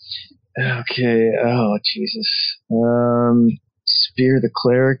 Okay. Oh, Jesus. Spear the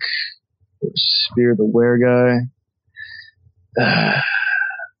cleric. Or spear the were guy.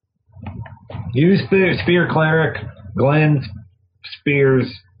 You spear cleric. Glenn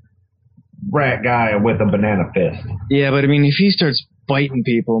spears rat guy with a banana fist. Yeah, but I mean, if he starts biting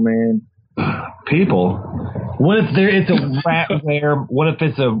people, man. People? What if it's a rat were? What if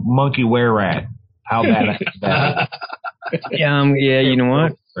it's a monkey were rat? How bad is that? Yeah, you know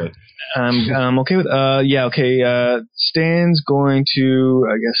what? I'm okay with. Okay. Stan's going to,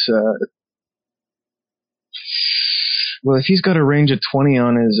 I guess. Well, if he's got a range of 20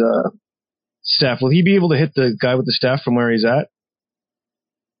 on his staff. Will he be able to hit the guy with the staff from where he's at?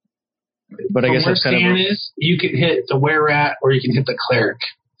 But I guess that's kind of. Stan is, you can hit the were-rat, or you can hit the cleric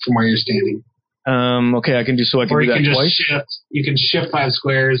from where you're standing. Okay, I can do so. I can Or do you that can just twice. shift. You can shift 5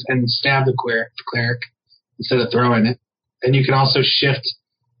 squares and stab the cleric instead of throwing it. And you can also shift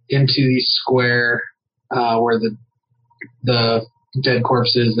into the square where the dead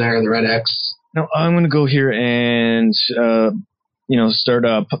corpse is there, the red X. No, I'm going to go here and start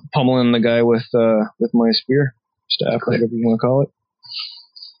pummeling the guy with my spear staff, whatever you want to call it.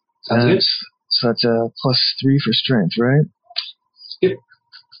 Sounds good. So that's +3 for strength, right? Yep.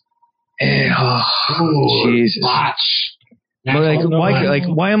 Oh, Jesus. Watch. But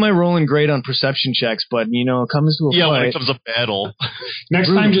why am I rolling great on perception checks? But it comes to a fight. When it comes to battle. Next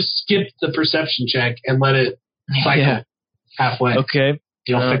time, just skip the perception check and let it cycle halfway. Okay.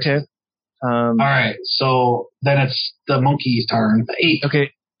 You'll fix it. All right. So then it's the monkey's turn. The 8.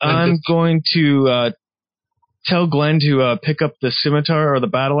 Okay. I'm going to tell Glenn to pick up the scimitar or the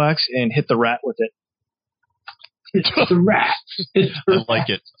battle axe and hit the rat with it. It's the rat. I like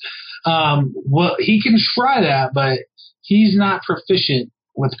it. Well, he can try that, but he's not proficient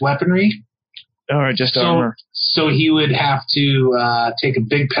with weaponry. All right, just armor. So he would have to take a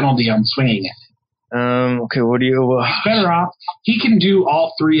big penalty on swinging it. Okay, what do you... He's better off. He can do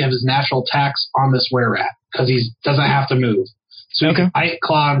all 3 of his natural attacks on this were-rat because he doesn't have to move. So he can bite,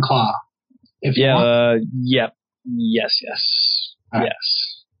 claw, and claw. If you want. Yep. Yes. Right.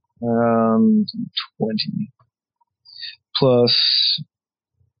 Yes. 20. Plus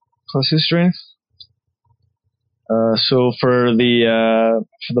his strength. So for the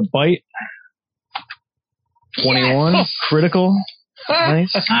bite, 21 critical.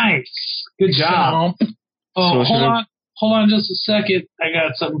 Nice. Nice. Good job. Oh, So hold on just a second. I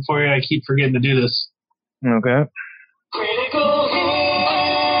got something for you. I keep forgetting to do this. Okay. Critical hit.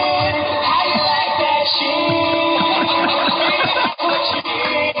 How you like that shit? What you did.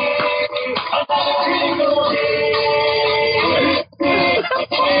 Another critical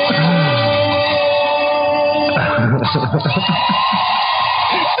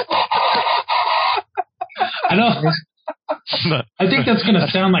I know. I think that's going to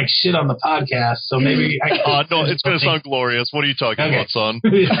sound like shit on the podcast, so maybe I no, it's going to sound glorious. What are you talking about, son?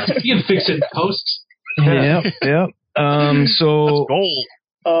 You can fix it in post. Yep. So gold.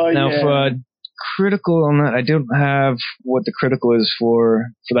 Now for critical on that, I don't have what the critical is for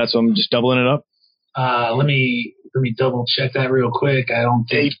that, so I'm just doubling it up. Let me double check that real quick. I don't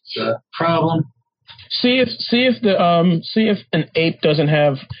think it's a problem. See if an ape doesn't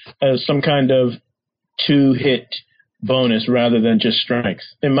have some kind of 2-hit bonus rather than just strength.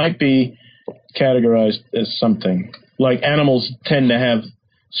 It might be categorized as something. Like animals tend to have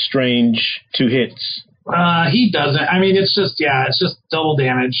strange 2 hits. He doesn't. I mean, it's just double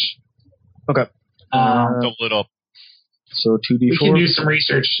damage. Okay. Double it up. So 2d4. We can do some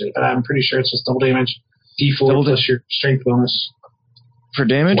research, but I'm pretty sure it's just double damage. D4 plus your strength bonus. For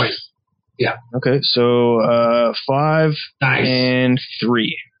damage? Twice. Yeah. Okay, so 5 and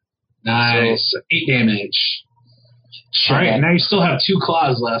 3. Nice. So, 8 damage. All right, now you still have 2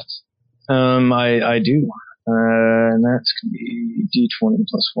 claws left. I do. And that's going to be D20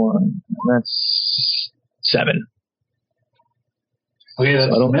 plus 1. And that's 7. Okay,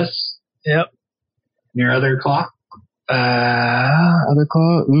 that's a miss. Yep. Your other claw? Other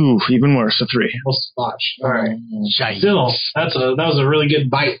claw? Ooh, even worse, a 3. We'll splotch. All right. Still, that was a really good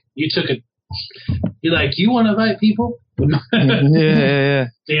bite. You took it. You're like, you want to bite people? Yeah.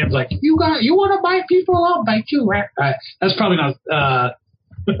 Dan's like, you want to bite people? I'll bite you. Right. That's probably not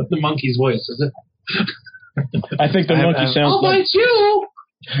the monkey's voice, is it? I think the monkey sounds I'll bite you.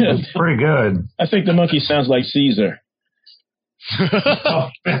 It's pretty good. I think the monkey sounds like Caesar. I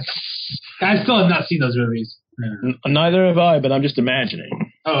still have not seen those movies. Neither have I, but I'm just imagining.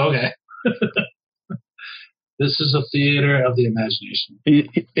 Oh, okay. This is a theater of the imagination.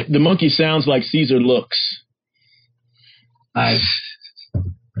 The monkey sounds like Caesar looks. Nice.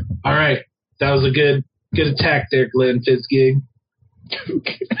 All right. That was a good attack there, Glenn Fitzgig.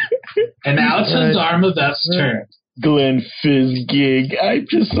 And now it's Zarmaveth's turn. Glenn Fitzgig. I'm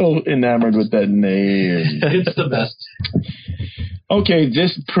just so enamored with that name. It's the best. Okay,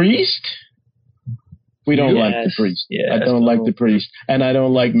 this priest? We don't like the priest. I don't like the priest. And I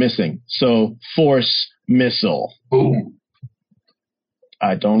don't like missing. So, force missile. Boom.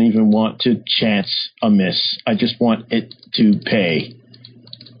 I don't even want to chance a miss. I just want it to pay.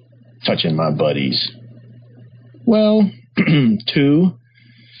 Touching my buddies. Well, 2.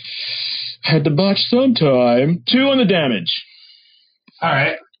 Had to botch sometime. 2 on the damage. All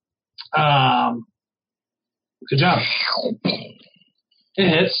right. Good job. It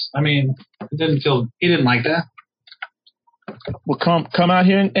hits. I mean, It didn't feel. He didn't like that. Well, come out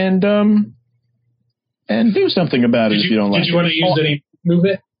here and do something about it if you don't like it. Did you want to use any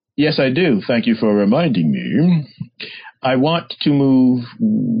movement? Yes, I do. Thank you for reminding me. I want to move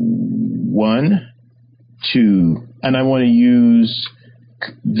 1, 2, and I want to use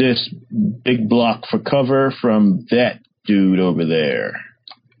this big block for cover from that dude over there.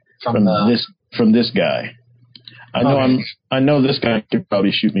 From this guy. I know this guy could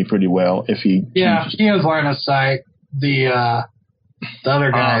probably shoot me pretty well if he. Yeah, he has line of sight. The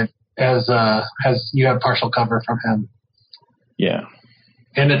other guy has you have partial cover from him. Yeah.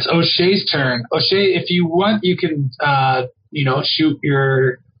 And it's O'Shea's turn. O'Shea, if you want, you can shoot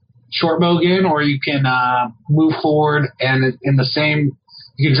your short bow again, or you can move forward and in the same.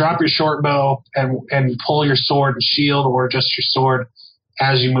 You can drop your short bow and pull your sword and shield, or just your sword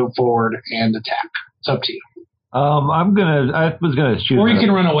as you move forward and attack. It's up to you. I was gonna shoot. Or you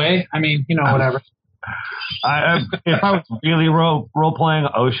can run away. I mean, whatever. If I was really role playing,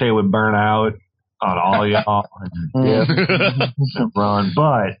 O'Shea would burn out on all y'all and run,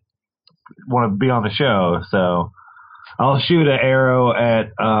 but want to be on the show, so I'll shoot an arrow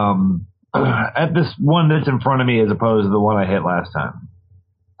at this one that's in front of me as opposed to the one I hit last time.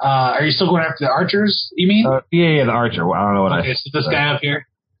 Are you still going after the archers, you mean? Yeah, the archer. Well, I don't know what Okay, so this guy up here?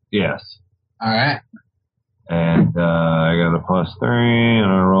 Yes. All right. And I got a +3,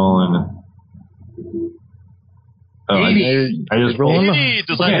 and I'm rolling. Oh, I just rolled.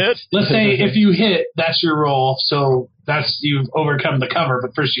 Does that hit? Let's say if you hit, that's your roll. So you've overcome the cover.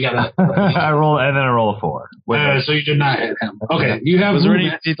 But first you gotta. I roll and then I roll a 4. So you did not hit him. Okay, you have. Was there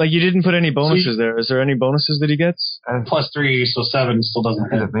any, you didn't put any bonuses there? Is there any bonuses that he gets? +3, so 7 still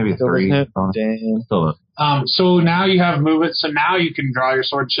doesn't hit. Maybe 3. Damn. Still. So now you have movement. So now you can draw your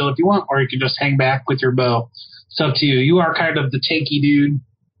sword shield if you want, or you can just hang back with your bow. It's up to you. You are kind of the tanky dude,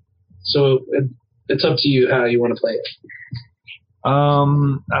 so it's up to you how you want to play it. I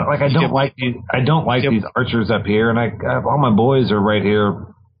don't like these archers up here, and all my boys are right here.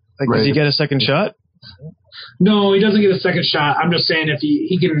 Does he get a second shot? No, he doesn't get a second shot. I'm just saying if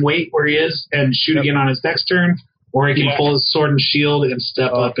he can wait where he is and shoot again on his next turn, or he can pull his sword and shield and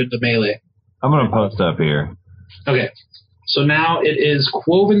step up into melee. I'm gonna post up here. Okay, so now it is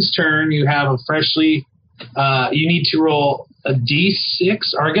Quoven's turn. You have a freshly. You need to roll a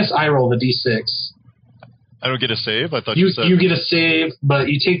d6, or I guess I roll the d6. I don't get a save? I thought you said... You get a save, but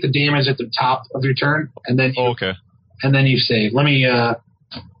you take the damage at the top of your turn, and then okay. And then you save. Let me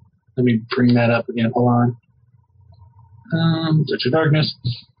bring that up again. Hold on. Touch of Darkness.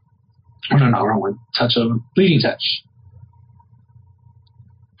 Oh, no, wrong one. Touch of Bleeding Touch.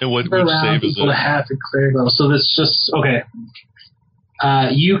 And which save is it? Half and clear level. So this just okay.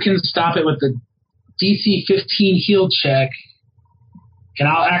 You can stop it with the DC 15 heal check, and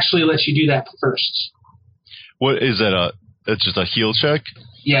I'll actually let you do that first. What is that? It's just a heal check?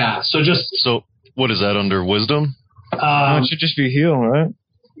 Yeah. So what is that under wisdom? It should just be heal, right?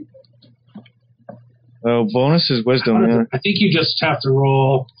 Oh, bonus is wisdom. Yeah. I think you just have to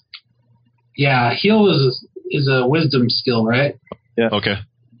roll. Yeah, heal is a wisdom skill, right? Yeah. Okay.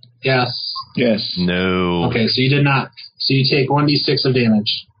 Yes. No. Okay, so you did not. So you take 1d6 of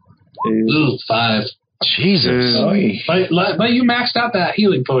damage. Ooh, 5. Jesus. But you maxed out that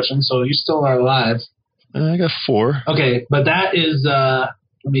healing potion, so you still are alive. I got 4. Okay, but that is. Let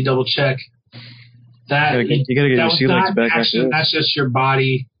me double check. That you gotta get your sea legs back. Action, that's just your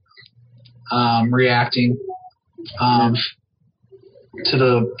body reacting to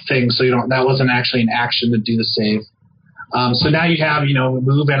the thing. So that wasn't actually an action to do the save. So now you have a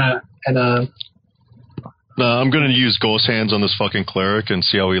move and a. I'm gonna use Ghost Hands on this fucking cleric and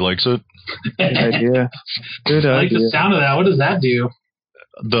see how he likes it. Good idea. Good I like idea. the sound of that. What does that do?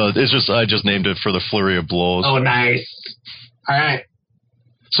 I just named it for the flurry of blows. Oh, nice. All right.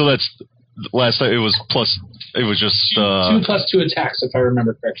 So that's last time. It was just 2 plus 2 attacks, if I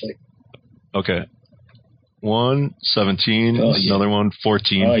remember correctly. Okay. 1, 17. Oh, yeah. Another one,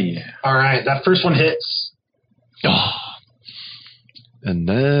 14. Oh yeah. All right, that first one hits. Oh. And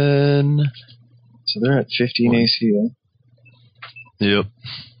then. So they're at 15 AC. Huh? Yep.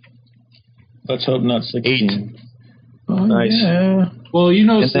 Let's hope not 16. 8. Oh, Nice. Yeah. Well,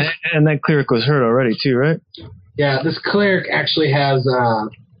 And that cleric was hurt already too, right? yeah, this cleric actually has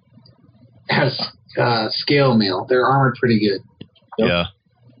scale mail. They're armored pretty good. Yeah.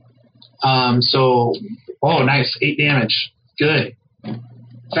 Nice, 8 damage. Good. In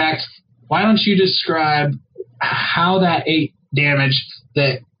fact, why don't you describe how that 8 damage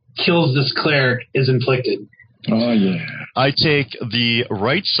that kills this cleric is inflicted? Oh yeah. I take the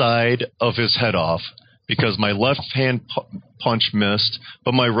right side of his head off because my left hand punch missed,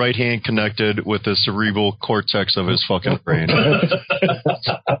 but my right hand connected with the cerebral cortex of his fucking brain.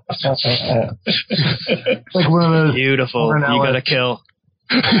 Like one of those. Beautiful. You got to kill.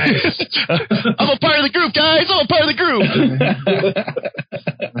 I'm a part of the group, guys. I'm a part of the group.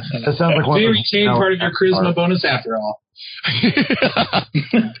 That sounds like one They of retain part of your charisma bonus after all.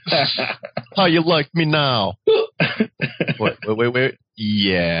 How you like me now? Wait.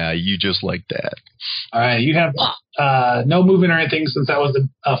 Yeah, you just like that. All right, you have no movement or anything since that was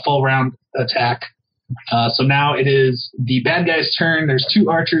a full round attack. So now it is the bad guy's turn. There's 2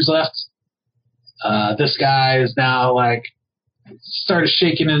 archers left. This guy is now started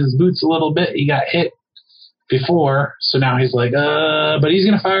shaking in his boots a little bit. He got hit before, so now he's like, but he's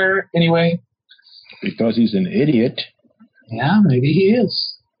gonna fire anyway. Because he's an idiot. Yeah, maybe he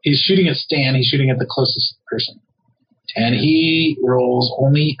is. He's shooting at Stan. He's shooting at the closest person. And he rolls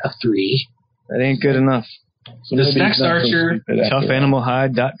only a 3. That ain't good enough. So this next archer,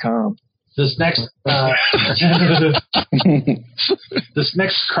 toughanimalhide.com. this next this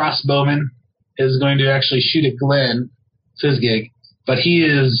next crossbowman is going to actually shoot at Glenn Fizgig, but he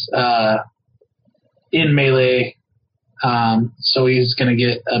is in melee, so he's going to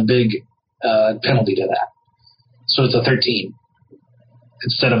get a big penalty to that. So it's a 13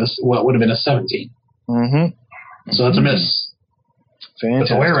 instead of what would have been a 17. Mm-hmm. So that's a miss.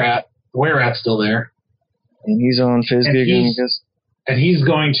 Fantastic. But the were-rat's still there. And he's on Fizgig. And he's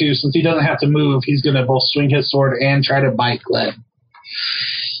going to, since he doesn't have to move, he's going to both swing his sword and try to bite Glenn.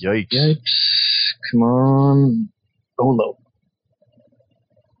 Yikes. Come on. Go low.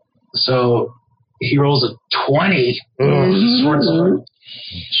 So he rolls a 20. Sword.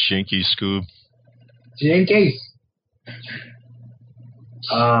 Shinky Scoob. Jinkies.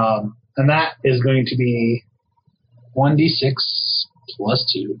 And that is going to be 1d6 plus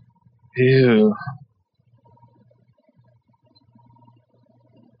 2. Ew.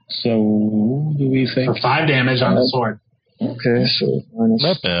 So, do we think? For 5 damage on the sword. Okay, so minus.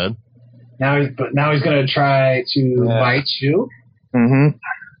 Not bad. Now he's going to try to bite you. Mm-hmm.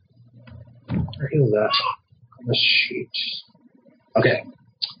 Where is that? On the sheet. Okay.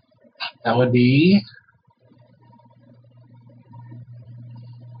 That would be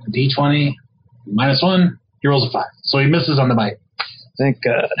D20 minus 1. He rolls a 5. So he misses on the bite. Thank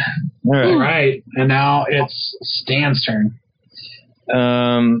God. All right. And now it's Stan's turn.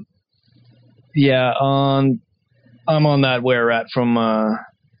 Yeah, I'm on that were-rat from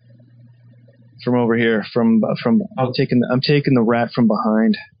over here. I'm taking the rat from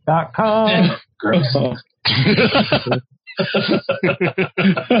behind. .com. Gross. That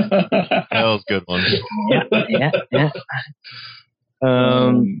was a good one. Yeah.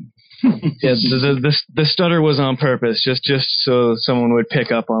 Yeah, the stutter was on purpose, just so someone would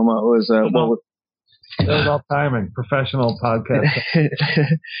pick up on what was That was all timing. Professional podcast.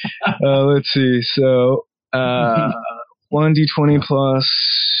 Let's see. So 1d20 plus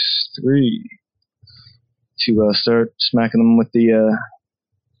 3 to start smacking them with the.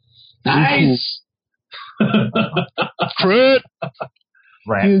 Nice. Crit.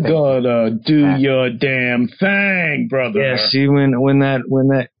 Rat You thing. gotta do your damn thing, brother. Yeah. See when that.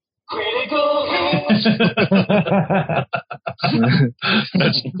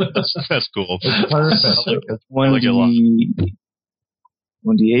 That's cool. Perfect.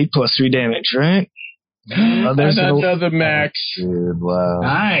 1d8 plus 3 damage, right? There's another max. Dude, wow.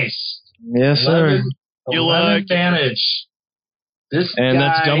 Nice. Yes, sir. 11 damage. And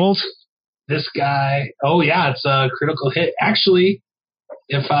that's doubled? This guy. Oh, yeah, it's a critical hit. Actually,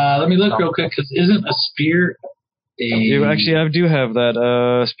 if let me look real quick, because isn't a spear Actually, I do have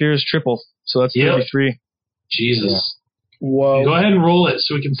that. Spear is triple, so that's 33. Jesus. Well, Go ahead and roll it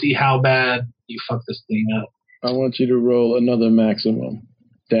so we can see how bad you fuck this thing up. I want you to roll another maximum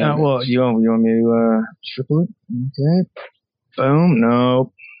damage. Well, you want me to triple it? Okay. Boom.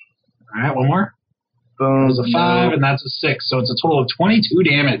 No. All right, one more. Boom. That was a 5, and that's a 6, so it's a total of 22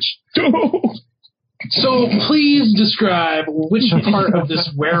 damage. So please describe which part of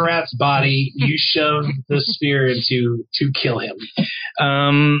this were-rat's body you shoved the spear into to kill him.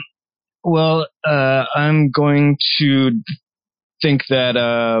 Well, I'm going to think that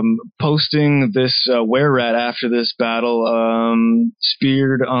posting this were-rat after this battle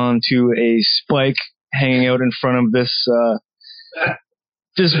speared onto a spike hanging out in front of this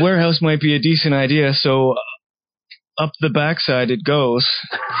this warehouse might be a decent idea, so up the backside it goes.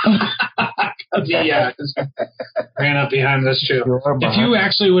 Yeah, just ran up behind this too. If you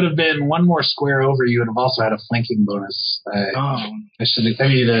actually would have been one more square over, you would have also had a flanking bonus. I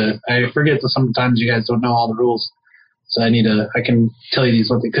forget that sometimes you guys don't know all the rules, so I can tell you these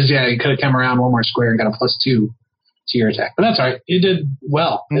one thing. Because you could have come around one more square and got a +2 to your attack. But that's all right. You did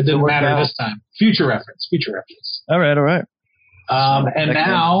well. It didn't matter this time. Future reference. All right. And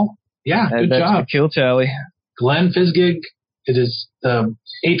now, good job. Kill tally. Glenn Fizgig, it is the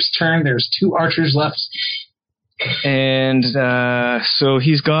ape's turn. There's 2 archers left. And so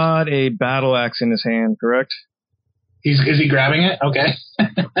he's got a battle axe in his hand, correct? Is he grabbing it? Okay.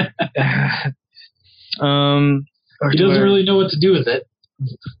 He doesn't really know what to do with it.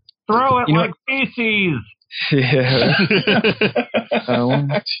 Throw it like feces. Yeah. 1,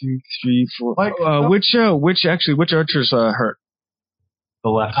 2, 3, 4. Which archers hurt? The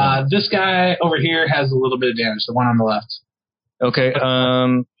left one. This guy over here has a little bit of damage. The one on the left. Okay.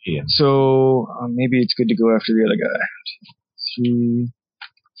 So maybe it's good to go after the other guy. 3,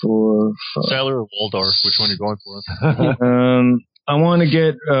 4, 5. Sailor or Waldorf? Which one are you going for? I want to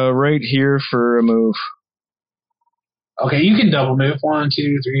get right here for a move. Okay, you can double move. 1,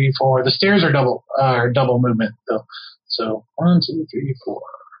 2, 3, 4. The stairs are double movement though. So 1, 2, 3, 4.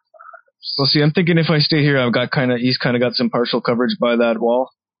 Well, see, I'm thinking if I stay here, he's kind of got some partial coverage by that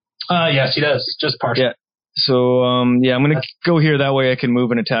wall. Yes, he does. Just partial. Yeah. So I'm gonna go here. That way, I can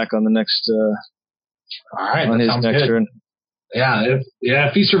move and attack on the next. All right, on that his sounds next good. turn. Yeah,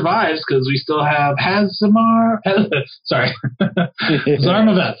 if he survives, because we still have Hazamar. Sorry,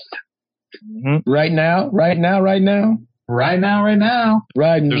 Zarmaveth. Mm-hmm. Right now. Right now.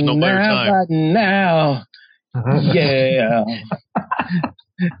 There's no better time. Right now. Yeah.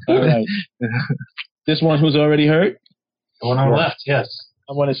 All right. This one who's already hurt? The one on the left, yes.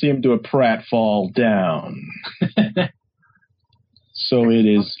 I want to see him do a pratfall down. So it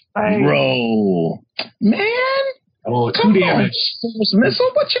is roll. Man! Oh, 2 damage.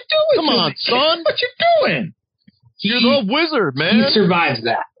 Missile, what you doing? Come on, son. What you doing? You're the wizard, man. He survives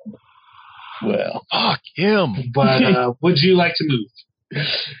that. Well, fuck him. But would you like to move?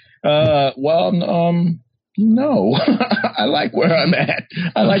 No. I like where I'm at.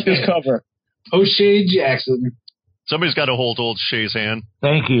 I like this cover. O'Shea Jackson. Somebody's got to hold old Shay's hand.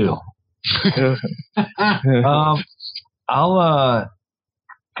 Thank you. I'll.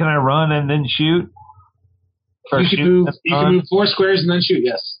 Can I run and then shoot? You can move 4 squares and then shoot.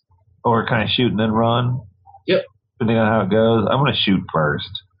 Yes. Or can I shoot and then run? Yep. Depending on how it goes, I'm going to shoot first.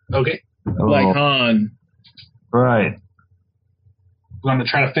 Okay. Like Han. Right. You want to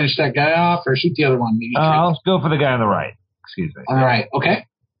try to finish that guy off or shoot the other one? I'll go for the guy on the right. Excuse me. All right. Okay.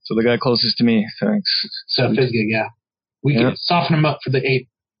 So the guy closest to me. Thanks. So Fizgig, yeah. We can soften him up for the 8.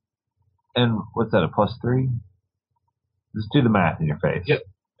 And what's that, a +3? Just do the math in your face. Yep.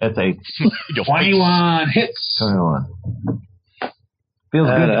 That's 8. 21 hits. 21. Feels good.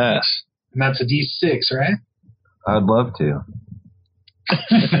 Badass. And that's a D6, right? I'd love to.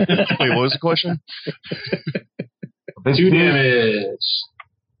 Wait, what was the question? 2 damage.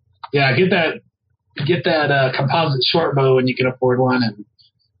 Yeah, get that composite short bow when you can afford one,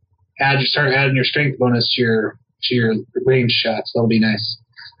 and start adding your strength bonus to your range shots. That'll be nice.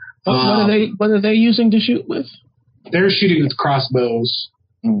 What are they using to shoot with? They're shooting with crossbows,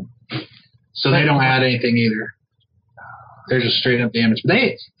 so they don't add anything either. They're just straight up damage.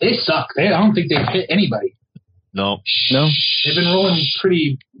 They suck. I don't think they've hit anybody. No. They've been rolling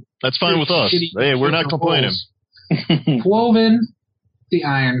pretty. That's fine with us. Hey, we're not complaining. Cloven, the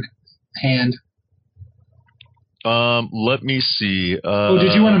Iron Hand. Let me see.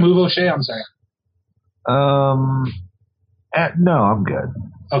 Did you want to move O'Shea? I'm sorry. No, I'm good.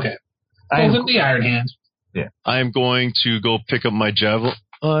 Okay. Cloven, the Iron Hand. Yeah. I am going to go pick up my javelin.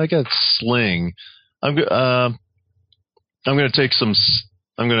 I got sling. I'm going to take some.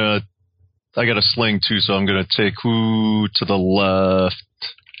 I got a sling too, so I'm going to take who to the left.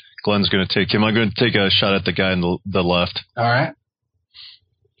 Glenn's going to take him. I'm going to take a shot at the guy in the left. All right.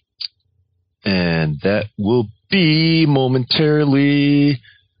 And that will be momentarily.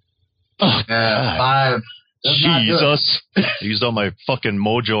 Oh, yeah, 5. Jesus. I used all my fucking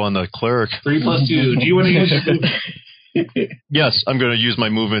mojo on the cleric. 3 + 2. Do you want to use your movement? Yes, I'm going to use my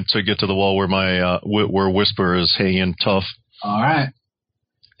movement to get to the wall where my where Whisper is hanging tough. All right.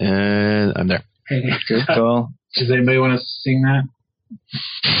 And I'm there. Good call. Does anybody want to sing that?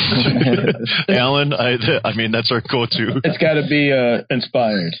 Alan, I mean, that's our go-to. It's got to be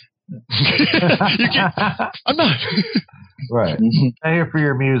inspired. You can't. I'm not. Right. I'm here for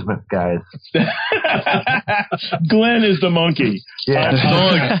your amusement, guys. Glenn is the monkey. Yeah.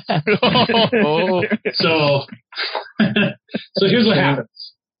 So here's what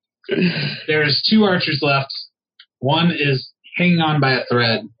happens. There's 2 archers left. One is hanging on by a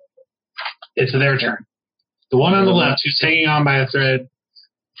thread. It's their turn. The one on the left who's hanging on by a thread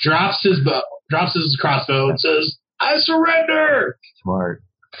drops his crossbow and says, "I surrender." Smart.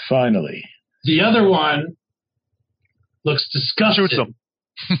 Finally. The other one looks disgusted. Shoots him.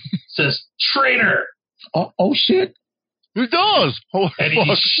 Says, "Traitor!" Oh shit! He does. Oh, And he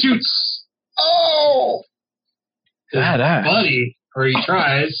fuck. shoots his Badass. buddy, or he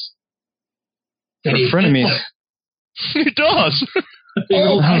tries. And You're he a friend of me. hits He does. a big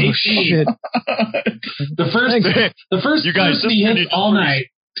old Oh 18. shit! The first You guys, person this he hits union is all pretty- night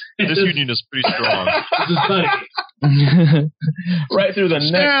This is union is pretty strong. his buddy. Right through the neck. I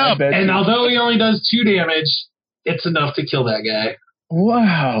Snap! bet And you. although he only does 2 damage, it's enough to kill that guy.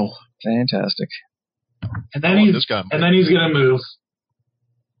 Wow. Fantastic. And then This guy. he's gonna move.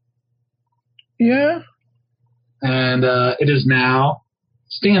 Yeah. And it is now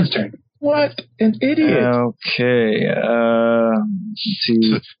Stan's turn. What an idiot. Okay. Let's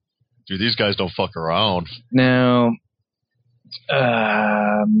see. Dude, these guys don't fuck around. Now,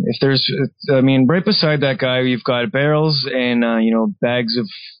 if there's, I mean, right beside that guy, you've got barrels and bags of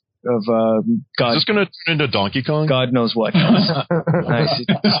Is God. this gonna turn into Donkey Kong? God knows what. Nice.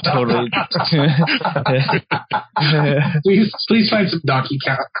 It's totally. Please find some Donkey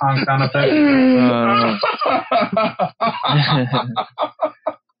Kong sound effects.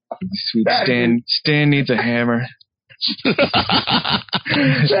 Sweet Stan needs a hammer.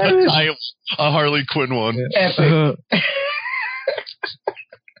 A Harley Quinn one. Epic.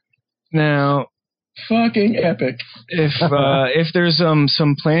 Now, Fucking epic. if there's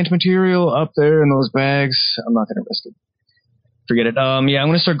some plant material up there in those bags, I'm not gonna risk it. Forget it. I'm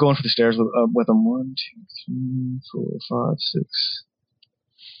gonna start going for the stairs with them. 1, 2, 3, 4, 5, 6.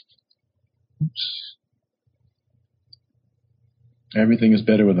 Oops. Everything is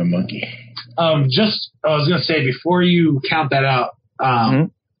better with a monkey. I was gonna say, before you count that out,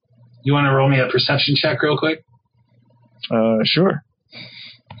 you want to roll me a perception check real quick? Sure.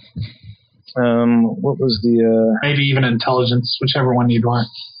 What was the Maybe even intelligence, whichever one you'd want.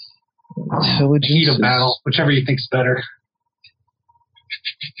 intelligence? Heat of is- battle, whichever you think's better.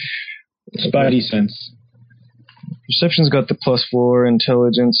 Spidey sense. Perception's got the +4.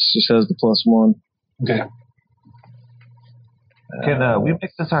 Intelligence just has the +1. Okay. Can we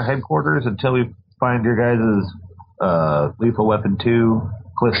make this our headquarters until we find your guys' lethal weapon 2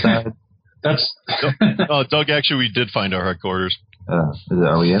 cliffside? That's Doug, actually, we did find our headquarters. Are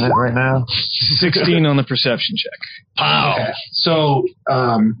we in it right now? 16 on the perception check. Pow! okay. So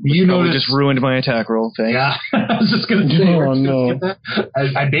you Probably notice. just ruined my attack roll. Thanks. Yeah, I was just gonna say. Oh, we're just gonna no. skip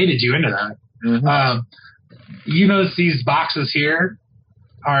that. I baited you into that. Mhm. You notice these boxes here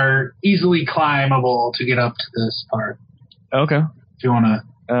are easily climbable to get up to this part. Okay. If you want to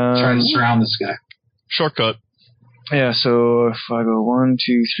try to surround this guy. Shortcut. Yeah, so if I go 1,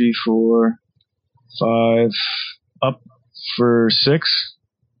 2, 3, 4, 5, up for 6.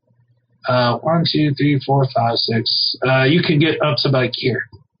 1, 2, 3, 4, 5, 6. You can get up to about here.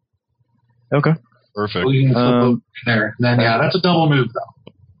 Okay. Perfect. You can flip over there. Then that's a double move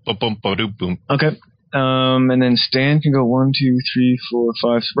though. Bum, bum, ba-doom, boom. Okay. And then Stan can go 1, 2, 3, 4,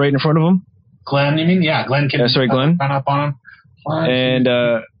 5, right in front of him. Glenn, you mean? Yeah, Glenn can. Yeah, sorry, Glenn. Run up on him. 1, And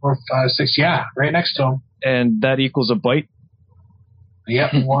 2, 4, 5, 6. Yeah, right next to him. and that equals a bite.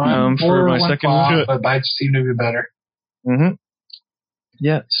 Yep. 1 for for my one second claw, move. but bites seem to be better. Mm-hmm.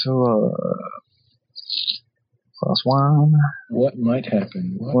 Yeah, so +1. What might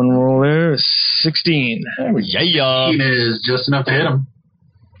happen? What? One roll there. 16. There we go. Yeah. It is just enough to hit him.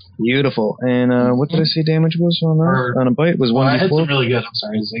 Beautiful. And what did I say damage was on that? On a bite was Well, I hit some 1d4. really good. I'm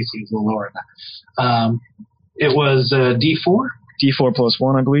sorry, his AC is a little lower than that. It was D4. D4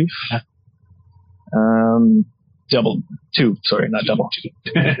 +1, I believe. Yeah. Double. 2. Sorry, not double.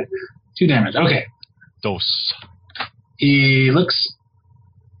 2 damage. Okay. Dose. He looks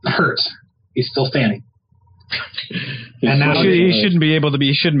hurt. He's still standing. And now He shouldn't be able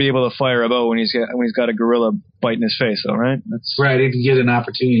to fire a bow when he's got a gorilla biting his face, though, right? that's right. He can get an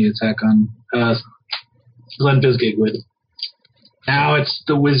opportunity attack on Glenn Bisgigwood. Now it's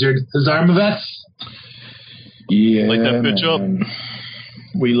the wizard, Zarmaveth. Yeah. Light that bitch up. man.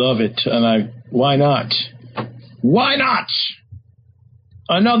 We love it. And why not? Why not?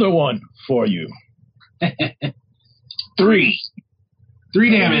 Another one for you. 3. 3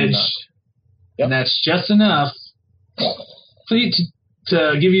 damage. Yep. And that's just enough please,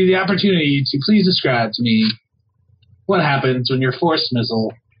 to give you the opportunity to please describe to me what happens when your force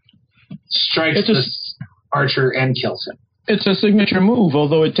missile strikes this archer and kills him. It's a signature move,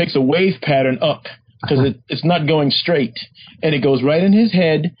 although it takes a wave pattern up because it's not going straight. And it goes right in his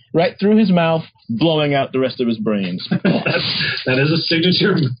head, right through his mouth, blowing out the rest of his brains. That is a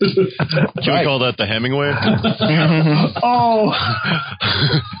signature move. Can we call that the Hemingway? Oh,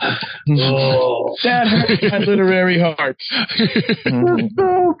 Oh. that hurt my literary heart.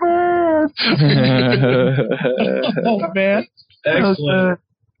 Mm-hmm. Oh man. Excellent.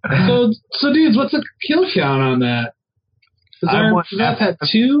 So dudes, what's the kill count on that? Does that have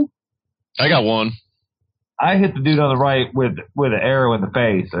 2? I got 1. I hit the dude on the right with an arrow in the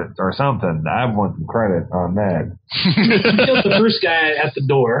face or something. I want some credit on that. You killed the first guy at the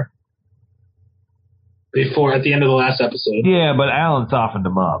door at the end of the last episode. Yeah, but Alan softened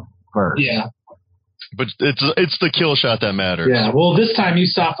him up first. Yeah. But it's the kill shot that matters. Yeah. Well, this time you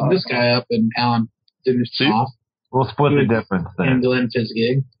softened this guy up and Alan didn't off. We'll split the difference then. And Glenn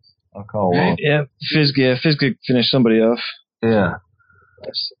Fizzgig. I'll call Right. one. Yeah, Fizzgig finished somebody off. Yeah.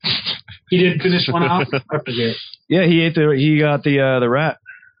 He did finish one off? I forget. Yeah, he got the rat.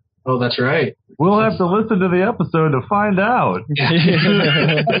 Oh, that's right. We'll have to listen to the episode to find out.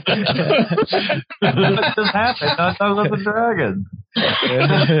 What just happened on Douglas and Dragons?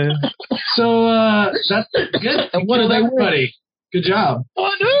 So that's good. And what did everybody? Good job.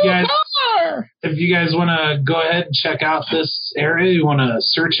 If you guys want to go ahead and check out this area, you want to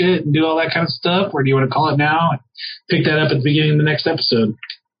search it and do all that kind of stuff, or do you want to call it now and pick that up at the beginning of the next episode?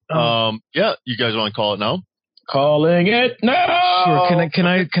 Yeah, you guys want to call it now? Calling it now. Sure.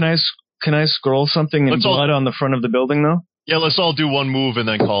 Can I scroll something in blood on the front of the building though? Yeah, let's all do one move and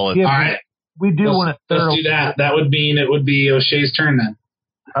then call it. Yeah, All right. We do want to. Let's do that. That would mean it would be O'Shea's turn then.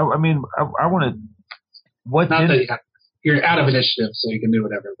 I want to. What's Not in that you're out of initiative, so you can do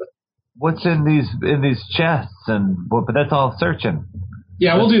whatever. But what's in these chests but that's all searching.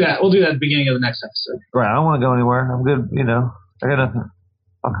 yeah, we'll do that. We'll do that at the beginning of the next episode. Right. I don't want to go anywhere. I'm good. I got nothing.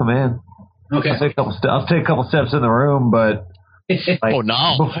 I'll come in. Okay. I'll take a couple steps in the room, but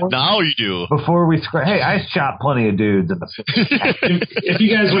now you do. Before we hey, I shot plenty of dudes in the. if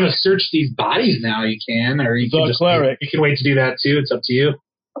you guys want to search these bodies now, you can, or you can you can wait to do that too. It's up to you.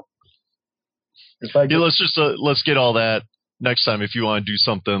 Yeah, let's get all that next time if you want to do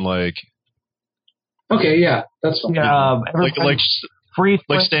something like. Okay, yeah, that's fine.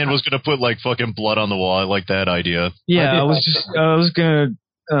 Like Stan was gonna put like fucking blood on the wall. I like that idea. Yeah, I was gonna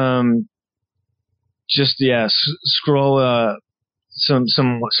scroll some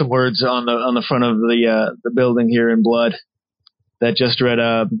words on the front of the building here in blood that just read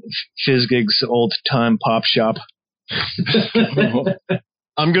Fizzgig's old time pop shop.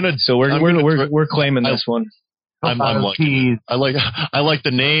 I'm gonna. So we're claiming this one. I'm liking it. I like the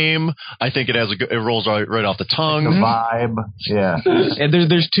name. I think it rolls right off the tongue. The vibe, yeah. And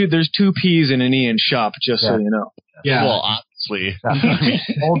there's two P's and an E in shop, just so you know. Yeah. Well, obviously,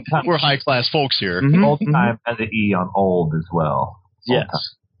 old time. We're high class folks here. Mm-hmm. Old time has an E on old as well. Yes.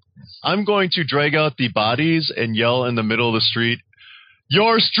 I'm going to drag out the bodies and yell in the middle of the street.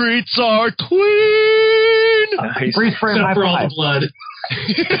 Your streets are clean. Nice. Freeze frame Except for all high the blood.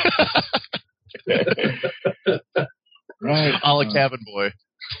 Right. A la Cabin Boy.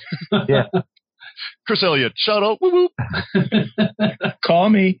 Yeah. Chris Elliott, shut up. Woo woo. Call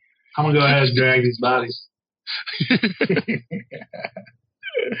me. I'm gonna go ahead and drag these bodies.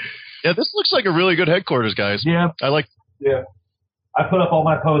 Yeah, this looks like a really good headquarters, guys. Yeah. I like. Yeah. I put up all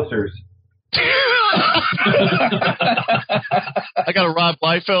my posters. I got a Rob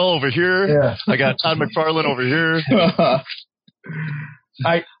Liefeld over here. Yeah. I got Todd McFarlane over here.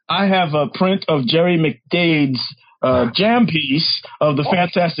 I have a print of Jerry McDade's jam piece of the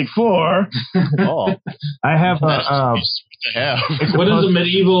Fantastic Four. Oh, I have What does a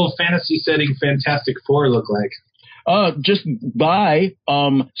medieval fantasy setting Fantastic Four look like? Just buy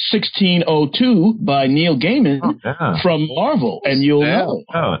 1602 by Neil Gaiman from Marvel, and you'll know.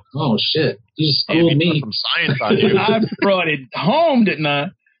 Oh shit! You just schooled me. Some science on you. I brought it home, didn't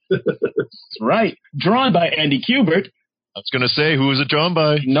I? That's right. Drawn by Andy Kubert. I was going to say, who is it drawn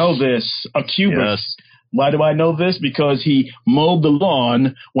by? Know this, a Kubert. Yes. Why do I know this? Because he mowed the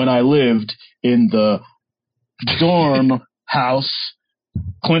lawn when I lived in the dorm house,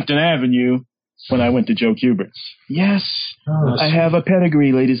 Clinton Avenue, when I went to Joe Kubert's. Yes, I have a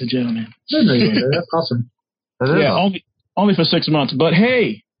pedigree, ladies and gentlemen. That's awesome. Yeah, only for 6 months. But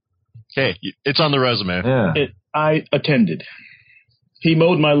hey, it's on the resume. Yeah. I attended. He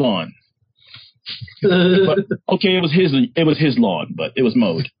mowed my lawn. But, okay, it was his lawn, but it was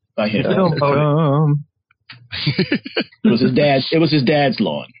mowed by him. It was his dad's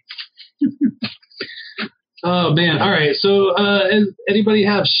lawn. Oh man! All right. So, anybody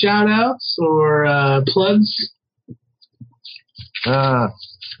have shout outs or plugs? Yeah,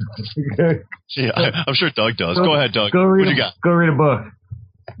 I'm sure Doug does. Go ahead, Doug. Go read what you got? Go read a book.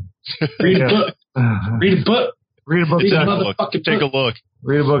 Read a book. Read a book. Read a book. Read a Take a look. motherfucking Take a book. look.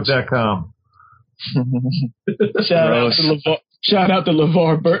 Readabook.com. Shout out to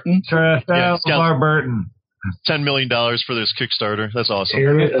LeVar Burton. LeVar Burton. $10 million for this Kickstarter. That's awesome.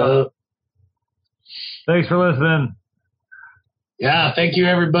 Tear it up. Thanks for listening. Yeah, thank you,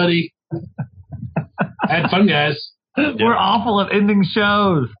 everybody. I had fun, guys. We're awful at ending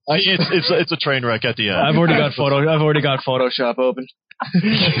shows. It's a train wreck at the end. I've already got Photoshop open.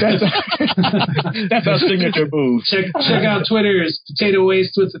 That's our signature move. Check out Twitter's Potato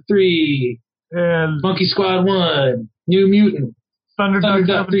Waste with a 3. And Monkey Squad 1. New Mutant. Thunderduck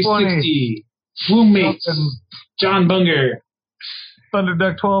 360. Roommates. John Bunger.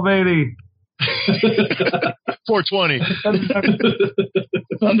 Thunderduck 1280. 420.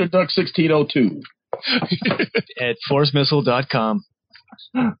 Thunderduck 1602. At forcemissile.com.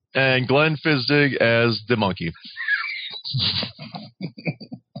 And Glenn Fizdig as the monkey.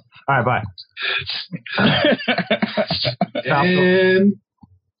 All right, bye. And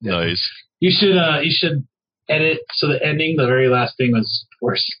Nice. you should edit so the ending, the very last thing was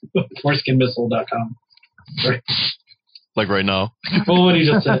foreskinmissile.com. Like right now. Well, what he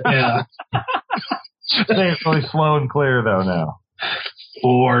just said, yeah. Say it really slow and clear, though, now.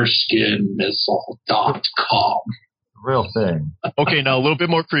 Foreskinmissile.com. Real thing. Okay, now a little bit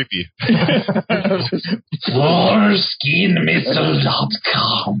more creepy.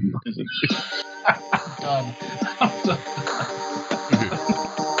 Foreskinmissile.com.